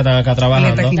venezolanos que están acá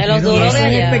trabajando. Es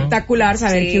espectacular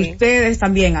saber que ustedes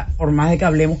también, por más de que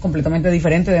hablemos completamente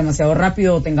diferente, demasiado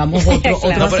rápido, o tengamos otro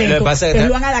acento, ustedes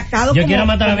lo han adaptado. Yo quiero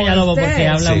matar a Villalobos porque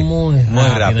habla muy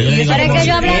rápido. Pero es que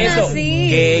yo hablo así.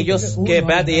 Que ellos,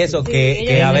 espérate, y eso,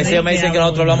 que a veces me dicen que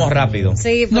nosotros hablamos rápido.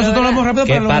 Sí, nosotros hablamos rápido,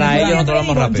 que para ellos nosotros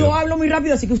hablamos rápido. Yo hablo muy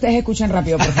rápido, así que ustedes escuchen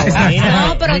rápido, por favor.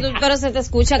 No, pero se te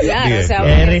escucha claro. O sea,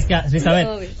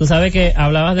 tú sabes que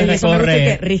hablabas de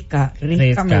recorrer. Rica y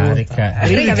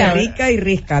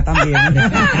risca también.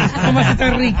 ¿Cómo así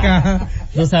está rica?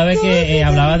 Tú sabes que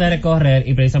hablabas de recorrer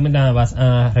y precisamente vas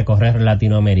a recorrer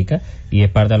Latinoamérica y es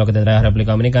parte de lo que te trae a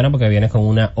República Dominicana porque vienes con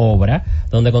una obra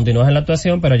donde continúas en la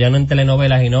actuación pero ya no en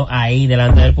telenovelas sino ahí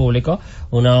delante del público,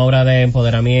 una obra de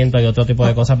empoderamiento y otro tipo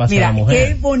de cosas para la mujer.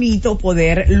 Qué bonito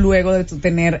poder luego de tú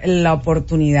tener la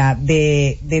oportunidad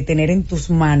de tener en tus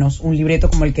manos un libreto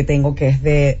como el que tengo, que es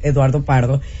de Eduardo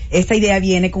Pardo. Esta idea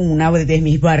viene con una de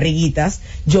mis barriguitas.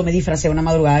 Yo me disfracé una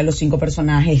madrugada de los 5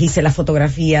 personajes, hice las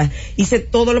fotografías, hice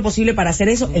todo lo posible para hacer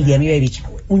eso el día de mi baby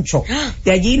shower, un show.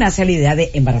 De allí nace la idea de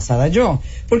Embarazada Yo,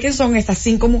 porque son estas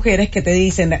 5 mujeres que te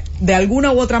dicen de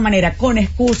alguna u otra manera, con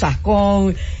excusas,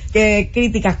 con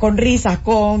críticas, con risas,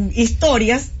 con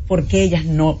historias, porque ellas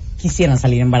no quisieran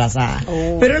salir embarazadas.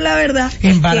 Pero la verdad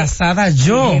embarazada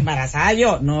yo,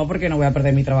 no, porque no voy a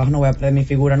perder mi trabajo, no voy a perder mi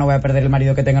figura, no voy a perder el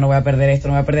marido que tengo, no voy a perder esto,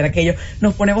 no voy a perder aquello.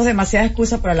 Nos ponemos demasiadas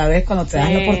excusas, pero a la vez cuando te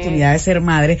das la oportunidad de ser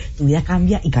madre, tu vida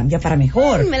cambia y cambia para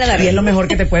mejor. Y es lo mejor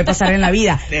que te puede pasar en la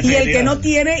vida. Y el que no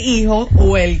tiene hijos,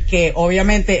 o el que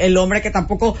obviamente el hombre que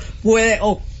tampoco puede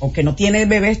o que no tiene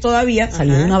bebés todavía,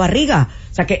 salió de una barriga.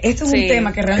 O sea que este es un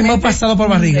tema que realmente hemos pasado por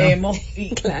barriga.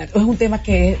 Es un tema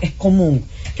que es común,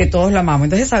 que todos lo amamos.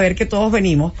 Entonces saber que todos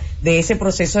venimos de ese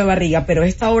proceso de barriga, pero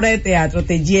esta obra de teatro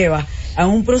te lleva a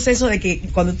un proceso de que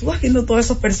cuando tú vas viendo todos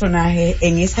esos personajes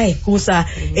en esas excusas,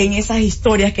 en esas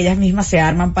historias que ellas mismas se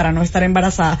arman para no estar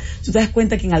embarazadas, tú te das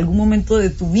cuenta que en algún momento de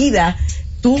tu vida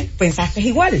tú pensaste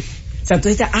igual. O sea, tú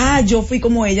dices, yo fui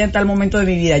como ella en tal momento de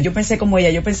mi vida, yo pensé como ella,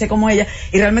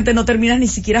 y realmente no terminas ni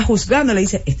siquiera juzgando, le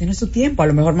dices, este no es su tiempo, a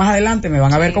lo mejor más adelante me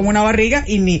van a ver como una barriga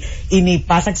y ni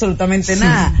pasa absolutamente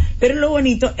nada. Pero lo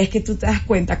bonito es que tú te das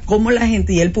cuenta cómo la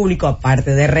gente y el público,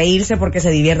 aparte de reírse porque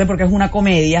se divierte, porque es una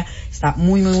comedia, está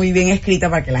muy, muy bien escrita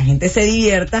para que la gente se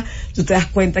divierta, tú te das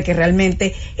cuenta que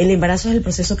realmente el embarazo es el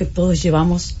proceso que todos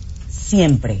llevamos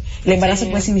siempre. El embarazo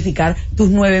puede significar tus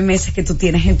 9 meses que tú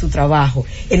tienes en tu trabajo,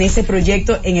 en ese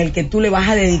proyecto en el que tú le vas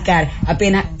a dedicar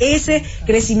apenas ese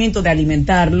crecimiento de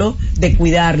alimentarlo, de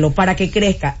cuidarlo, para que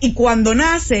crezca. Y cuando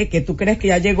nace, que tú crees que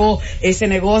ya llegó ese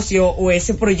negocio o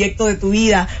ese proyecto de tu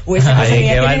vida o esa cosa que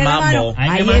ya tienes en la mano,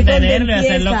 hay que mantenerlo y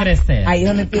hacerlo crecer. Ahí es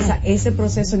donde empieza ese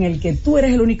proceso en el que tú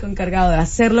eres el único encargado de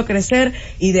hacerlo crecer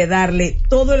y de darle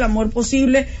todo el amor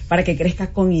posible para que crezca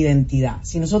con identidad.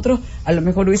 Si nosotros a lo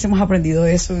mejor hubiésemos aprendido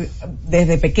eso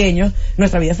desde pequeños,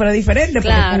 nuestra vida fuera diferente,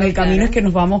 porque con el camino es que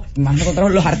nos vamos, más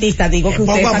nosotros los artistas, digo que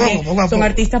ustedes también son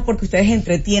artistas porque ustedes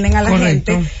entretienen a la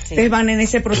gente, ustedes van en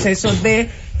ese proceso de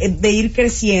ir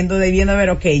creciendo, de viendo, a ver,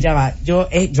 ok, ya va, yo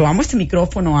amo este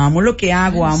micrófono, amo lo que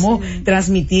hago, amo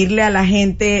transmitirle a la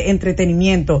gente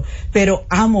entretenimiento, pero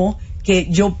amo que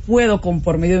yo puedo,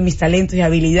 por medio de mis talentos y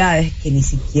habilidades que ni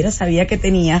siquiera sabía que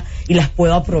tenía, y las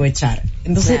puedo aprovechar.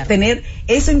 Entonces, tener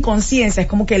eso en conciencia es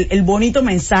como que el bonito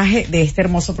mensaje de este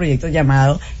hermoso proyecto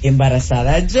llamado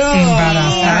Embarazada Yo.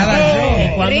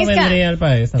 ¿Y cuándo vendría al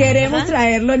país? Queremos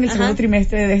traerlo en el segundo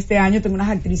trimestre de este año. Tengo unas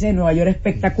actrices de Nueva York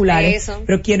espectaculares,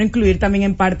 pero quiero incluir también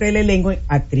en parte del elenco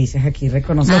actrices aquí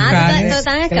reconocidas.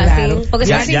 Porque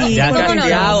ya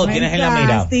tienes en la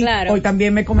mira. Claro. Hoy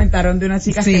también me comentaron de unas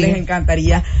chicas que les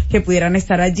encantaría que pudieran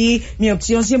estar allí. Mi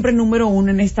opción siempre número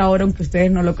 1 en esta hora, aunque ustedes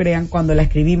no lo crean, cuando la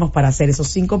escribimos para hacer esos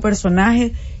 5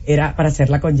 personajes, era para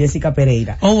hacerla con Jessica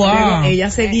Pereira. Luego ella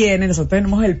se viene, nosotros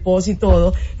tenemos el post y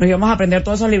todo, nos íbamos a aprender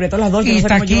todos esos libretos las dos. Y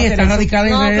está aquí, está radicada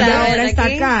en ahora está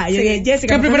acá. Y yo dije,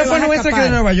 Jessica, que primero fue nuestra que de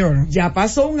Nueva York. Ya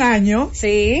pasó un año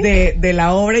de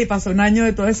la obra y pasó un año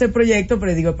de todo ese proyecto,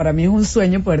 pero digo, para mí es un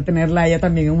sueño poder tenerla a ella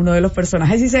también en uno de los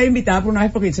personajes. Y se ha invitada por una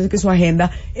vez porque yo sé que su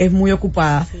agenda es muy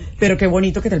ocupada, pero qué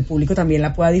bonito que el público también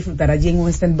la pueda disfrutar allí en un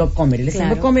stand-up comedy. El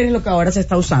stand-up comedy es lo que ahora se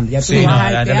está usando. Ya tú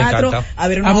vas al teatro a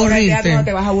ver una obra de teatro, no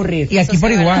te vas a aburrir. Y aquí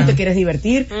por igual. Tú te quieres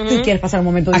divertir, tú quieres pasar un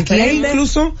momento diferente. Aquí hay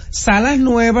incluso salas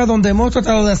nuevas donde hemos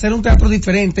tratado de hacer un teatro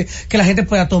diferente, que la gente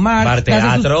pueda tomar, bar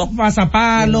teatro,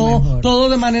 pasapalo, todo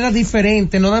de manera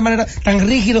diferente, no de manera tan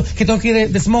rígido que tengo que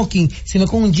ir de smoking, sino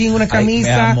con un jean, una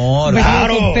camisa. Mi amor,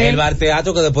 claro. El bar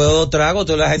teatro que después de 2 tragos,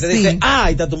 toda la gente dice,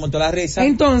 ahí está tu montón la risa.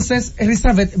 Entonces,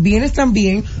 Elizabeth, vienes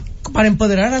también para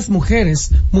empoderar a las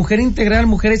mujeres, mujer integral,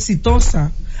 mujer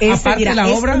exitosa. Aparte de la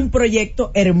obra, es un proyecto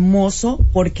hermoso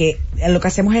porque lo que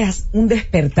hacemos es un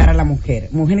despertar a la mujer.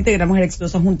 Mujer integral, mujer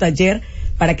exitosa es un taller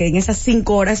para que en esas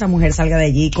 5 horas esa mujer salga de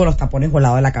allí con los tapones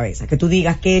volados de la cabeza. Que tú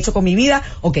digas, ¿qué he hecho con mi vida?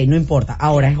 Ok, no importa.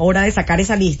 Ahora es hora de sacar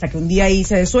esa lista que un día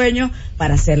hice de sueño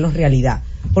para hacerlos realidad.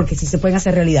 Porque sí se pueden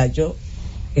hacer realidad. Yo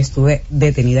estuve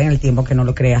detenida en el tiempo, que no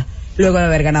lo creas, luego de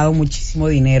haber ganado muchísimo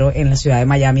dinero en la ciudad de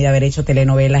Miami, de haber hecho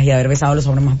telenovelas y de haber besado a los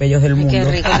hombres más bellos del mundo. Qué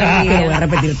rico, que lo voy a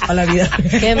repetir toda la vida.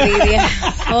 Qué envidia.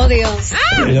 Oh, Dios.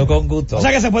 Yo con gusto. O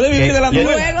sea, que se puede vivir de la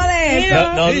novela. Luego de eso.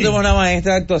 Nosotros tenemos una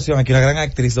maestra de actuación, aquí una gran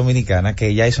actriz dominicana, que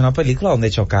ella hizo una película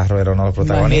donde Chocarro era uno de los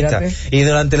protagonistas. Imagínate. Y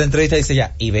durante la entrevista dice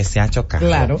ella, y besé a Chocarro.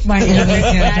 Claro,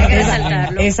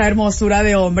 imagínate. Esa hermosura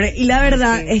de hombre. Y la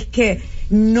verdad es que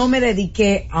no me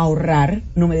dediqué a ahorrar,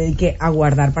 no me dediqué a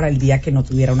guardar para el día que no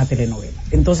tuviera una telenovela.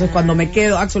 Entonces, cuando me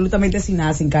quedo absolutamente sin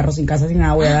nada, sin carro, sin casa, sin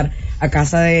nada, voy a dar a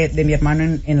casa de mi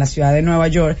hermano en la ciudad de Nueva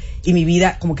York, y mi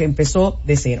vida como que empezó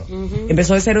de cero.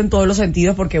 Empezó de cero en todos los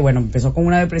sentidos porque, bueno, empezó con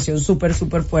una depresión súper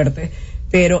fuerte,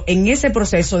 pero en ese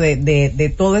proceso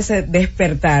de todo ese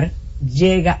despertar,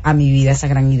 llega a mi vida esa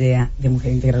gran idea de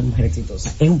Mujer Integral, Mujer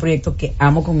Exitosa. Es un proyecto que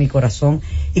amo con mi corazón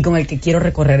y con el que quiero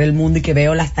recorrer el mundo, y que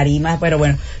veo las tarimas, pero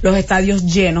bueno, los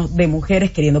estadios llenos de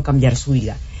mujeres queriendo cambiar su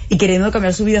vida. Y queriendo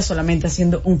cambiar su vida solamente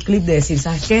haciendo un clip de decir,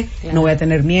 ¿sabes qué? Claro. No voy a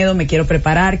tener miedo, me quiero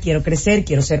preparar, quiero crecer,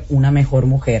 quiero ser una mejor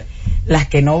mujer. Las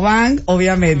que no van,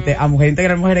 obviamente, a Mujer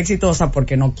Integral, Mujer Exitosa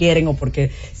porque no quieren o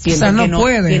porque sienten que no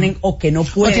pueden, tienen o que no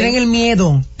pueden. O tienen el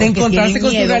miedo de encontrarse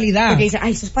con su realidad. Porque dicen,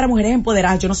 ay, eso es para mujeres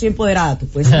empoderadas, yo no soy empoderada. Tú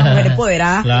puedes ser una mujer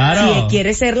empoderada si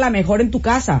quieres ser la mejor en tu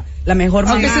casa, la mejor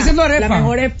mamá, la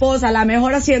mejor esposa, la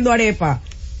mejor haciendo arepa.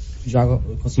 Yo hago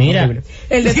cosas horribles.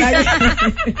 El detalle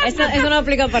eso no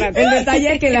aplica para ti. El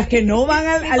detalle es que las que no van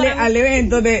al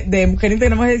evento de Mujer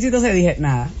Integral, Mujer Exitosa, dije,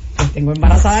 nada, tengo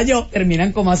embarazada yo,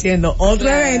 terminan como haciendo otro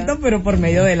evento, pero por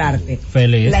medio del arte.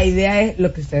 Feliz. La idea es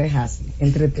lo que ustedes hacen,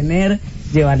 entretener,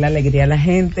 llevarle alegría a la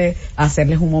gente,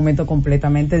 hacerles un momento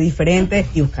completamente diferente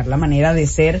y buscar la manera de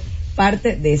ser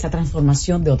parte de esa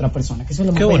transformación de otra persona, que eso es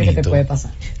lo más bello que te puede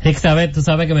pasar. Elizabeth, tú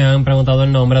sabes que me han preguntado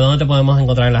el nombre, ¿dónde te podemos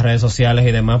encontrar en las redes sociales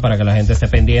y demás para que la gente esté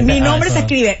pendiente? Mi nombre se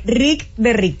escribe Rick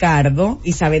de Ricardo,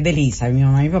 Isabel de Lisa, mi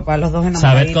mamá y mi papá, los dos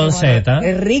enamorados. Sabet con Z.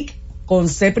 Rick con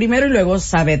C primero y luego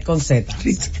Sabet con Z.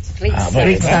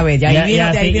 Rick Sabet. Y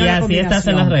así estás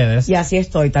en las redes. Y así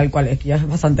estoy, tal cual. Es que ya es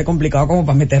bastante complicado como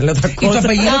para meterle otra cosa. Y tu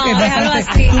apellido que es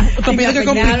bastante, tu apellido que es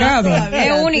complicado.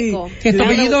 Es único. Que tu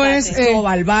apellido es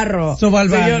Sobalbarro.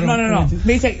 Sobalbarro. No.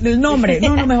 Me dice el nombre.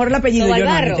 No, mejor el apellido.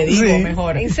 Sobalbarro. Yo no te digo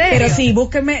mejor. ¿En serio? Pero sí,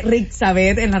 búsquenme Rick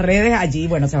Sabet en las redes. Allí,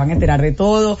 bueno, se van a enterar de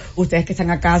todo. Ustedes que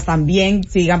están acá también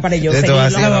sigan para yo seguirlo.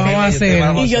 Vamos a hacer.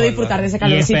 Y yo disfrutar de ese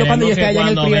calorcito cuando yo esté allá en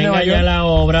el frío de Nueva York. Ya la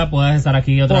obra puedas estar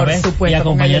aquí otra vez y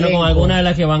acompañarnos con alguna de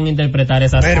las que van a interpretar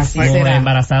esas mujeres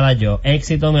embarazadas yo.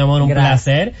 Éxito, mi amor, un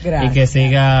placer. Gracias. Y que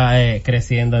siga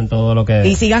creciendo en todo lo que...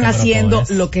 Y sigan haciendo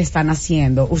lo que están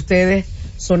haciendo. Ustedes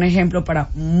son ejemplo para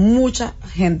mucha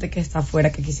gente que está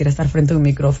afuera, que quisiera estar frente a un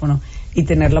micrófono y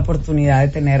tener la oportunidad de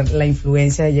tener la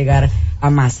influencia de llegar a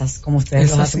masas, como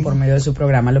ustedes lo hacen por medio de su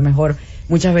programa. A lo mejor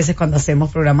muchas veces cuando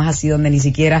hacemos programas así donde ni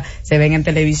siquiera se ven en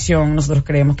televisión, nosotros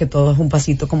creemos que todo es un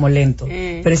pasito como lento,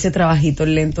 pero ese trabajito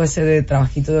lento, ese de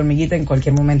trabajito de hormiguita, en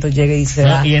cualquier momento llega y se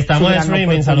da. Y estamos en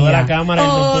streaming, saluda a la cámara.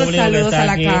 Saludos a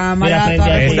la cámara.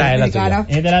 Esta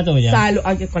es la tuya.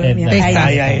 ¿Cuál es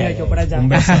mía? Yo por allá. Un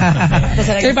beso.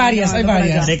 Hay varias.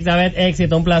 Rick Sabet,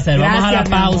 éxito, un placer. Gracias, vamos a la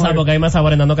pausa porque hay más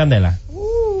sabor en Dando Candela.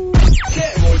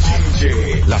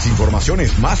 Las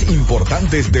informaciones más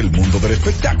importantes del mundo del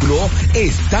espectáculo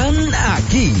están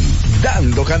aquí.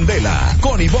 Dando Candela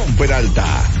con Ivonne Peralta,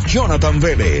 Jonathan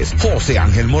Vélez, José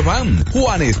Ángel Morván,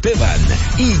 Juan Esteban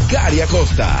y Gary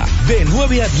Acosta. De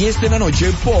 9 a 10 de la noche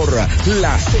por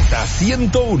la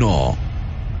Z101.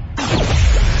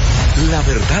 La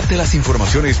verdad de las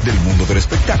informaciones del mundo del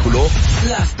espectáculo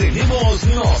las tenemos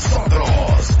nosotros.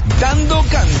 Dando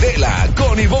Candela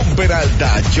con Ivonne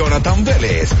Peralta, Jonathan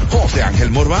Vélez, José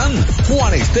Ángel Morván,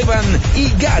 Juan Esteban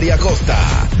y Gary Acosta.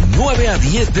 9 a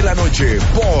 10 de la noche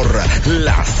por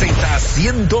la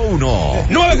Z101.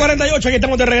 9:48, aquí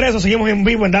estamos de regreso, seguimos en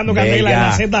vivo en Dando Candela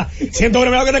en la Z101.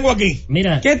 Mira lo que tengo aquí.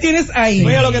 Mira. ¿Qué tienes ahí?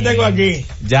 Mira lo que tengo aquí.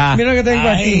 Ya. Mira lo que tengo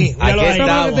aquí. Míralo ahí. Eso es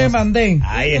lo que te mandé.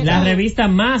 Ahí está. La revista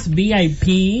más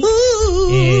VIP,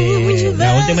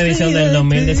 la última edición del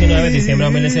 2019, diciembre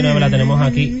de 2019, la tenemos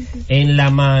aquí en la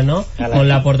mano, con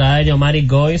la portada de Yomari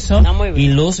Goizo y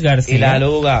Luz García. Y la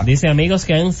Luga. Dice amigos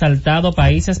que han saltado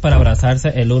países para abrazarse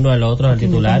el uno al otro, el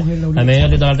titular. También en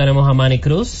el titular tenemos a Manny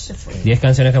Cruz, 10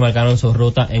 canciones que marcaron su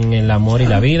ruta en el amor y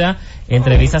la vida.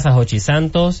 Entrevistas a Jochi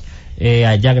Santos,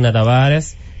 a Yagna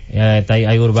Tavares,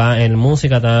 en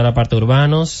música, toda la parte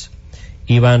urbanos.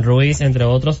 Iván Ruiz, entre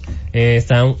otros,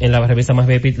 están en la revista más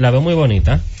VIP. La veo muy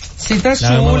bonita. Sí, está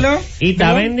chulo. Y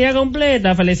está en día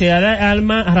completa. Felicidades a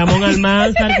Ramón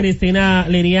Almanzar, Cristina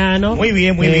Liriano. Muy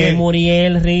bien, muy bien.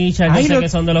 Muriel, Richard, yo sé que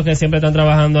son de los que siempre están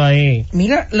trabajando ahí.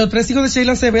 Mira, los 3 hijos de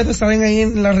Sheila Acevedo estaban ahí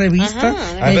en la revista.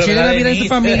 Sheila Navidad y su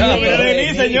familia. Pero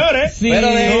de señores. Sí. Pero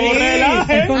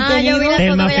de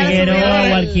Telma Figueroa,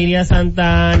 Walquiria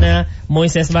Santana,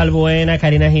 Moisés Balbuena,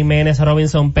 Karina Jiménez,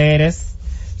 Robinson Pérez.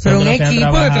 Pero un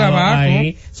equipo de trabajo.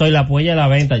 Ahí. Soy la puella de la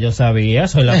venta, yo sabía.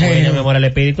 Soy la puella, mi amor, el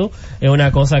espíritu. Es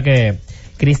una cosa que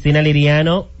Cristina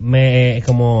Liriano,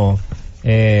 como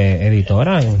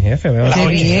editora en jefe, veo la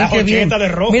qué bien. De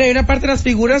rojo. Mira, hay una parte de las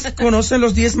figuras, conocen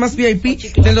los 10 más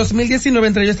VIP del 2019,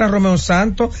 entre ellos está Romeo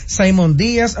Santo, Simon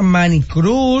Díaz, Manny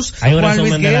Cruz, hay un Juan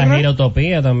Luis resumen de Guerra, la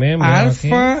Girotopía también.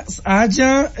 Alfa,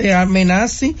 Aya,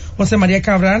 Menasi, José María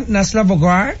Cabral, Nasla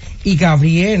Bogar y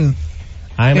Gabriel.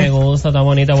 Ay, me gusta, está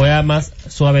bonita. Voy a más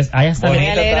suaves. Ay, hasta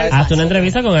una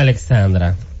entrevista con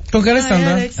Alexandra. ¿Con qué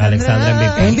Alexandra?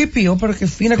 Alexandra MVP, pero que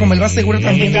fina, como él va seguro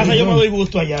también. En mi casa yo me doy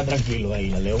gusto allá, tranquilo, ahí,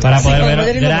 Leo. Para poder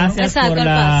ver, gracias por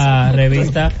la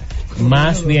revista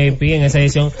más VIP en esa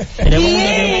edición.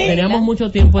 Teníamos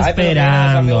mucho tiempo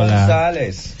esperándola.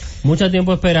 Mucho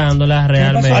tiempo esperándola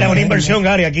realmente. Para una inversión,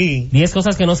 Gary, aquí. 10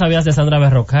 cosas que no sabías de Sandra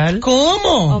Berrocal.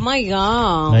 ¿Cómo? Oh my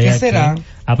God. ¿Qué será?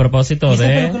 A propósito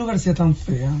de... ¿Esa peluca García tan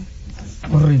fea?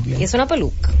 Horrible. ¿Y es una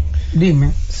peluca? Dime.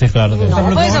 Sí, claro.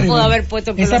 No, pues eso pudo haber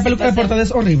puesto. Esa peluca de portada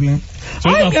es horrible.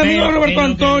 Chicos, ay, mi amigo Roberto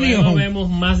Antonio. No vemos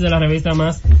más de la revista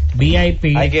más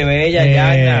VIP. Ay, qué bella,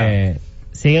 Yana.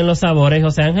 Siguen los sabores.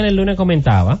 José Ángel el lunes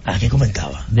comentaba. ¿Qué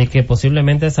comentaba? De que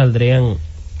posiblemente se harían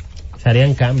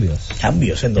cambios.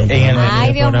 ¿Cambios en dónde? En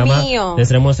el Dios programa mío. de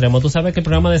Extremo a Extremo. Tú sabes que el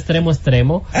programa de Extremo a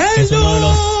Extremo es uno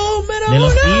de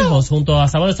los hijos, junto a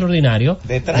Sábado Extraordinario,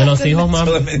 de los hijos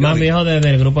más viejos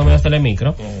del grupo de medios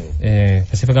Telemicro,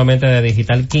 específicamente de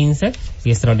Digital 15 y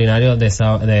Extraordinario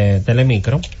de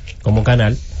Telemicro, como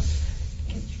canal.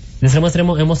 De Extremo a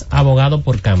Extremo hemos abogado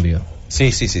por cambio.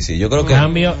 Sí. Yo creo que...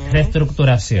 Cambio,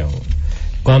 reestructuración.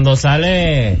 Cuando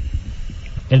sale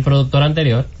el productor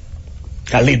anterior,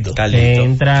 Carlito.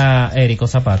 entra Érico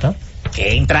Zapata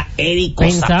que entra Érico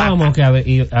Pensábamos Zapata.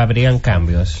 que habrían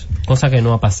cambios, cosa que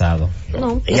no ha pasado.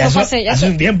 No, Eso hace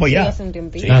un tiempo ya. Sí, hace un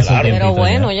tiempito. Sí, claro. Pero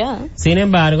bueno, ya. Sin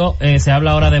embargo, se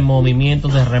habla ahora de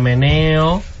movimientos, de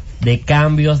remeneo, de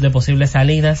cambios, de posibles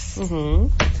salidas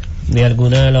de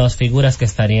algunas de las figuras que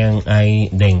estarían ahí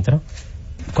dentro.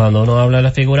 Cuando uno habla de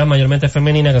las figuras mayormente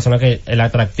femeninas, que son el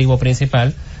atractivo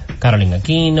principal, Carolina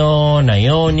Aquino,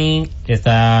 Nayoni,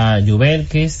 está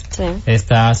Yubelkis,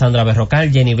 está Sandra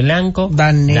Berrocal, Jenny Blanco,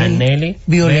 Danelli,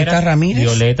 Violeta Vera, Ramírez,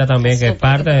 Violeta también, que es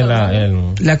parte de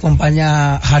la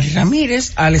acompaña Harry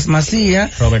Ramírez, Alex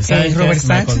Macías, Robert Sánchez,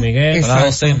 Michael Miguel. Una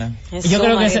docena. Yo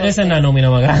creo que esa es la nómina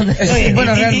más grande.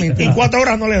 Bueno, realmente. Y 4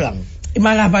 horas no le dan.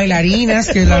 Más las bailarinas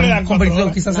que la han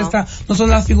convertido, quizás no son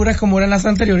las figuras como eran las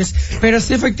anteriores, pero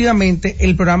sí efectivamente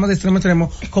el programa de Extremo a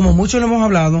Extremo, como mucho lo hemos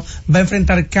hablado, va a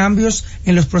enfrentar cambios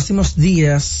en los próximos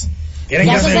días. Ya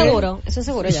eso es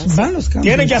seguro ya. Van los cambios.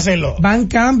 Tienen que hacerlo. Van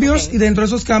cambios y dentro de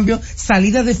esos cambios,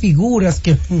 salida de figuras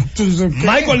que...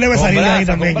 Michael debe salir de ahí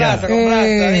también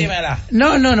ya.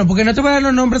 No, porque no te voy a dar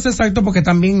los nombres exactos porque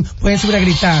también pueden subir a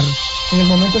gritar. En el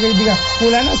momento que diga,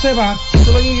 fulana se va,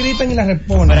 suben y gritan y la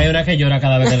reponen. Pero hay una que llora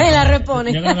cada vez que la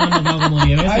reponen. Yo creo que la han matado como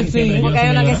 10 veces. Ay, sí, porque hay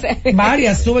una que se...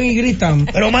 Varias suben y gritan.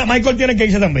 Pero Michael tiene que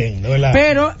irse también, de verdad.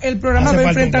 Pero el programa va a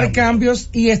enfrentar cambios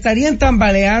y estarían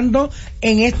tambaleando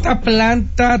en esta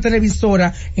planta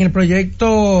televisora, en el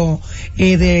proyecto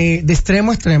de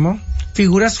Extremo a Extremo,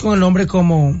 figuras con el nombre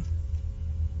como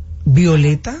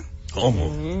Violeta.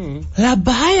 ¿Cómo? La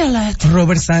Violet.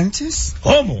 Robert Sánchez.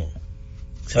 ¿Cómo?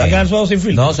 ¿Se va a quedar suave sin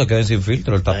filtro? No, se queda sin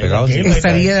filtro, él está pegado.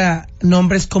 Estaría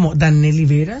nombres como Danelli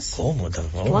Veras. ¿Cómo?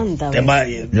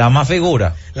 La más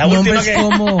figura. La última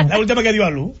que dio a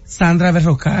luz. Sandra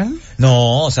Berrocal.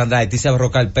 No, Sandra Leticia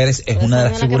Berrocal Pérez es una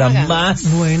de las figuras más...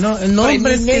 Bueno,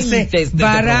 nombres que se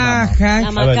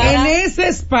barajan en ese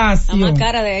espacio. La más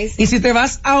cara de ahí, sí. Y si te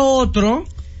vas a otro,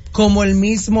 como el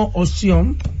mismo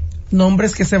Ocean,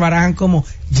 nombres que se barajan como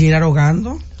Gerard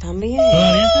Ogando. También.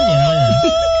 Todavía está Gerard.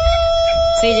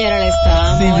 Sí, Gerald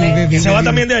está. Y se va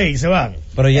también de ahí, se van.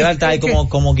 Pero Gerald está ahí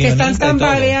como guionista. Están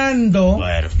tambaleando.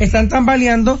 Bueno. Están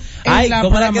tambaleando. Ay,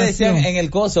 ¿cómo era que decían en el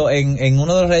coso, en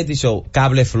uno de los reality shows?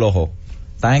 Cable flojo.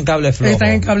 Están en cable flojo. Están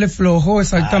en cable flojo,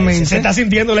 exactamente. Ay, se está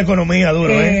sintiendo la economía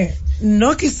duro,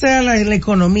 No que sea la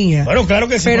economía. Bueno, claro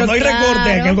que sí, pero cuando hay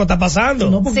recortes, que algo está pasando.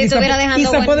 No, porque si estuviera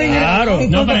dejando quizá pueden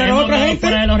No, pero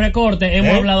fuera de los recortes,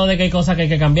 hemos hablado de que hay cosas que hay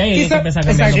que cambiar y hay que empezar a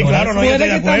cambiar. Sí, claro, no, yo puede estoy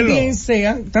de que acuerdo. también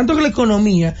sea, tanto que la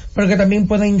economía, pero que también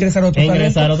puedan ingresar otros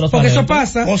talentos. Porque eso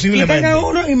pasa, quitan a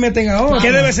uno y meten a otro.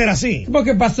 ¿Qué debe ser así?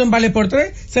 Porque pasó en Vale por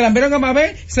 3, se la vieron a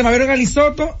Mabel, se la vieron a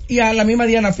Lisoto y a la misma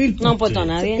Diana Filpo. No han puesto a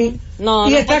nadie. No,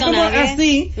 y no está como nadie.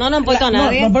 así. No han puesto a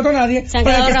nadie. No han puesto a nadie. Se han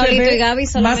quedado Raulito y Gaby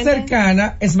solamente. Más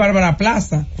cercana es Bárbara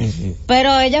Plaza.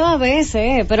 Pero ella va a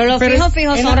veces, pero los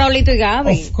fijos son Raulito y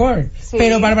Gaby. Of course. Sí.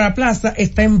 Pero Bárbara Plaza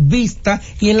está en vista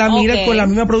y en la mira con la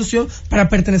misma producción para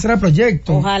pertenecer al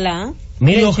proyecto. Ojalá.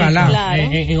 Miren, ojalá. chicos, Claro.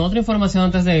 en otra información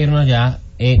antes de irnos ya,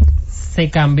 se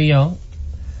cambió,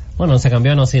 bueno, no se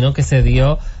cambió, no, sino que se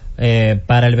dio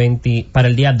para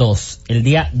el día 2. El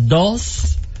día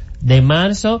 2 de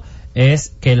marzo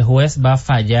es que el juez va a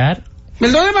fallar.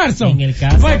 ¿El 2 de marzo? En el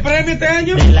caso ¿No hay premio este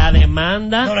año? de la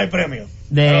demanda. No hay premio.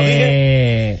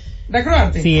 De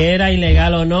Croarte. si era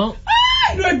ilegal o no.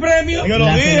 ¡Ay, no hay premio! Yo lo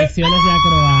las dije. elecciones de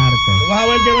Acroarte. Vas a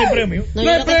ver que no hay premio. No, No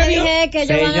yo hay lo que te premio. dije es que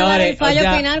ellos van a dar el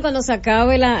fallo final cuando se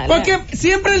acabe la... Porque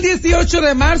siempre el 18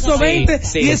 de marzo, 20,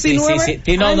 19.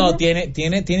 Sí. No, tiene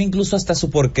incluso hasta su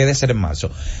porqué de ser en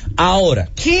marzo. Ahora,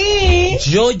 ¿qué?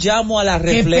 yo llamo a la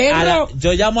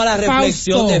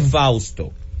reflexión de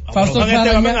Fausto. Fausto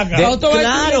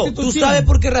Claro, tú sabes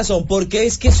por qué razón, porque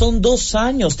es que son 2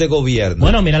 años de gobierno.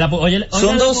 Bueno, mira,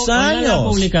 son 2 años. La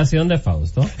publicación de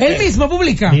Fausto. Él mismo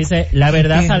publica. Dice, la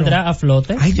verdad saldrá a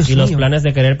flote y los planes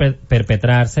de querer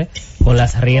perpetrarse con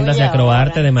las riendas de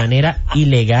Acroarte de manera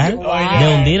ilegal,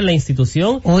 de hundir la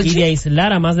institución y de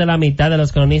aislar a más de la mitad de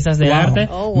los cronistas de arte,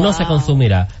 no se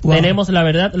consumirá. Tenemos la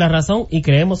verdad, la razón y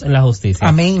creemos en la justicia.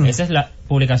 Amén. Esa es la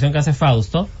publicación que hace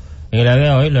Fausto en el día de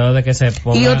hoy, luego de que se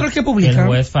ponga, y otros que publican. El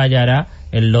juez fallará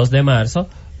el 2 de marzo.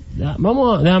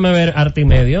 Déjame ver Arte y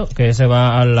Medio, que ese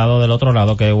va al lado del otro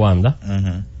lado, que es Wanda.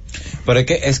 Uh-huh. Pero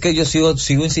es que yo sigo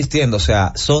insistiendo, o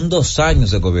sea, son 2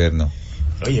 años de gobierno.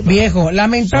 Oye, viejo,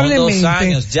 lamentablemente, son 2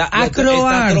 años, ya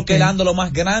está troquelando lo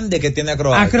más grande que tiene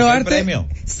Acroarte. Acroarte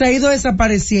se ha ido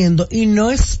desapareciendo y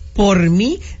no es por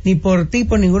mí, ni por ti,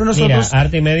 por ninguno de nosotros. Mira,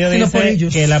 Arte y Medio dice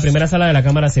que la primera sala de la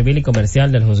Cámara Civil y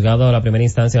Comercial del Juzgado de la Primera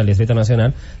Instancia del Distrito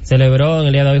Nacional celebró en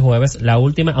el día de hoy jueves la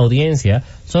última audiencia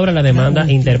sobre la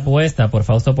demanda interpuesta por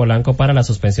Fausto Polanco para la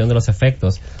suspensión de los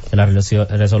efectos de la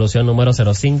resolución número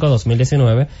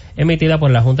 05-2019 emitida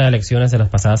por la Junta de Elecciones de las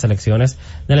pasadas elecciones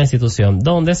de la institución,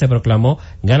 donde se proclamó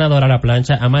ganadora la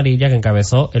plancha amarilla que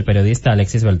encabezó el periodista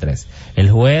Alexis Beltrés. El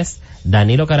juez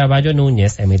Danilo Caraballo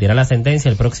Núñez emitirá la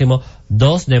sentencia el próximo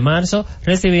 2 de marzo,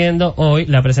 recibiendo hoy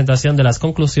la presentación de las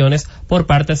conclusiones por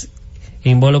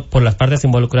las partes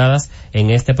involucradas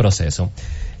en este proceso.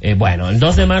 Bueno, el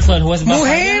 2 de marzo el juez va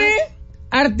mujeres,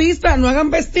 artistas, no hagan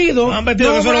vestido, no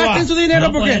gasten su dinero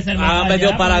no porque hagan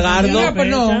vestido para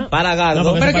Gardo, para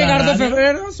Gardo. Pero que Gardo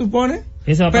febrero, supone.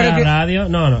 Eso va para radio,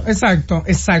 no. Exacto,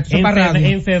 para radio.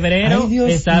 En febrero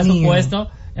está supuesto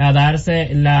a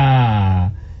darse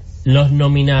los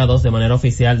nominados de manera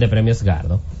oficial de premios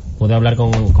Gardo. Pude hablar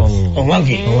con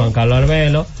Juan Carlos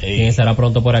Arbelo, quien estará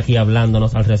pronto por aquí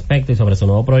hablándonos al respecto y sobre su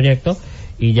nuevo proyecto,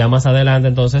 y ya más adelante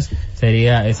entonces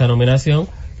sería esa nominación.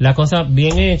 La cosa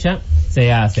bien hecha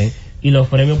se hace y los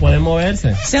premios pueden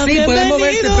moverse. Sí, pueden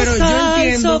moverse, pero yo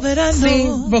entiendo, sí,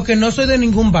 porque no soy de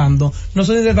ningún bando, no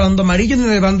soy del bando amarillo ni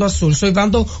del bando azul, soy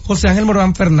bando José Ángel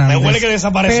Morán Fernández. Me huele que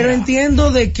desaparecerá. Pero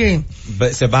entiendo de que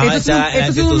esto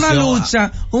es una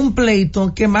lucha, un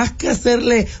pleito que más que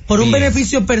hacerle por un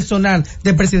beneficio personal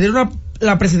de presidir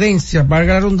la presidencia,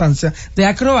 valga la redundancia, de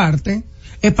Acroarte,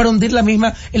 es para hundir el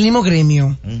mismo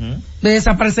gremio, de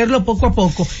desaparecerlo poco a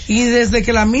poco, y desde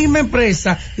que la misma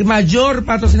empresa, el mayor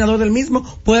patrocinador del mismo,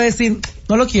 puede decir,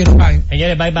 no lo quiero, bye.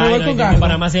 Señores, bye. No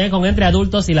para más sigue con Entre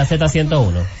Adultos y la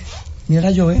Z101.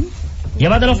 Mira, Joven.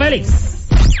 Llévatelo, Félix.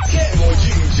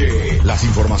 Las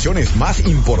informaciones más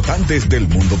importantes del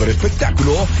mundo del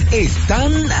espectáculo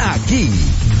están aquí.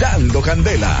 Dando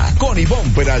Candela con Ivonne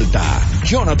Peralta,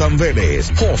 Jonathan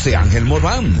Vélez, José Ángel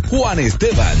Morán, Juan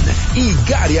Esteban y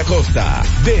Gary Acosta.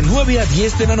 De 9 a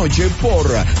 10 de la noche por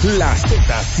la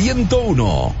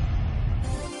Z101.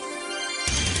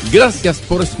 Gracias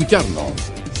por escucharnos.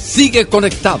 Sigue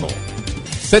conectado.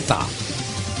 Z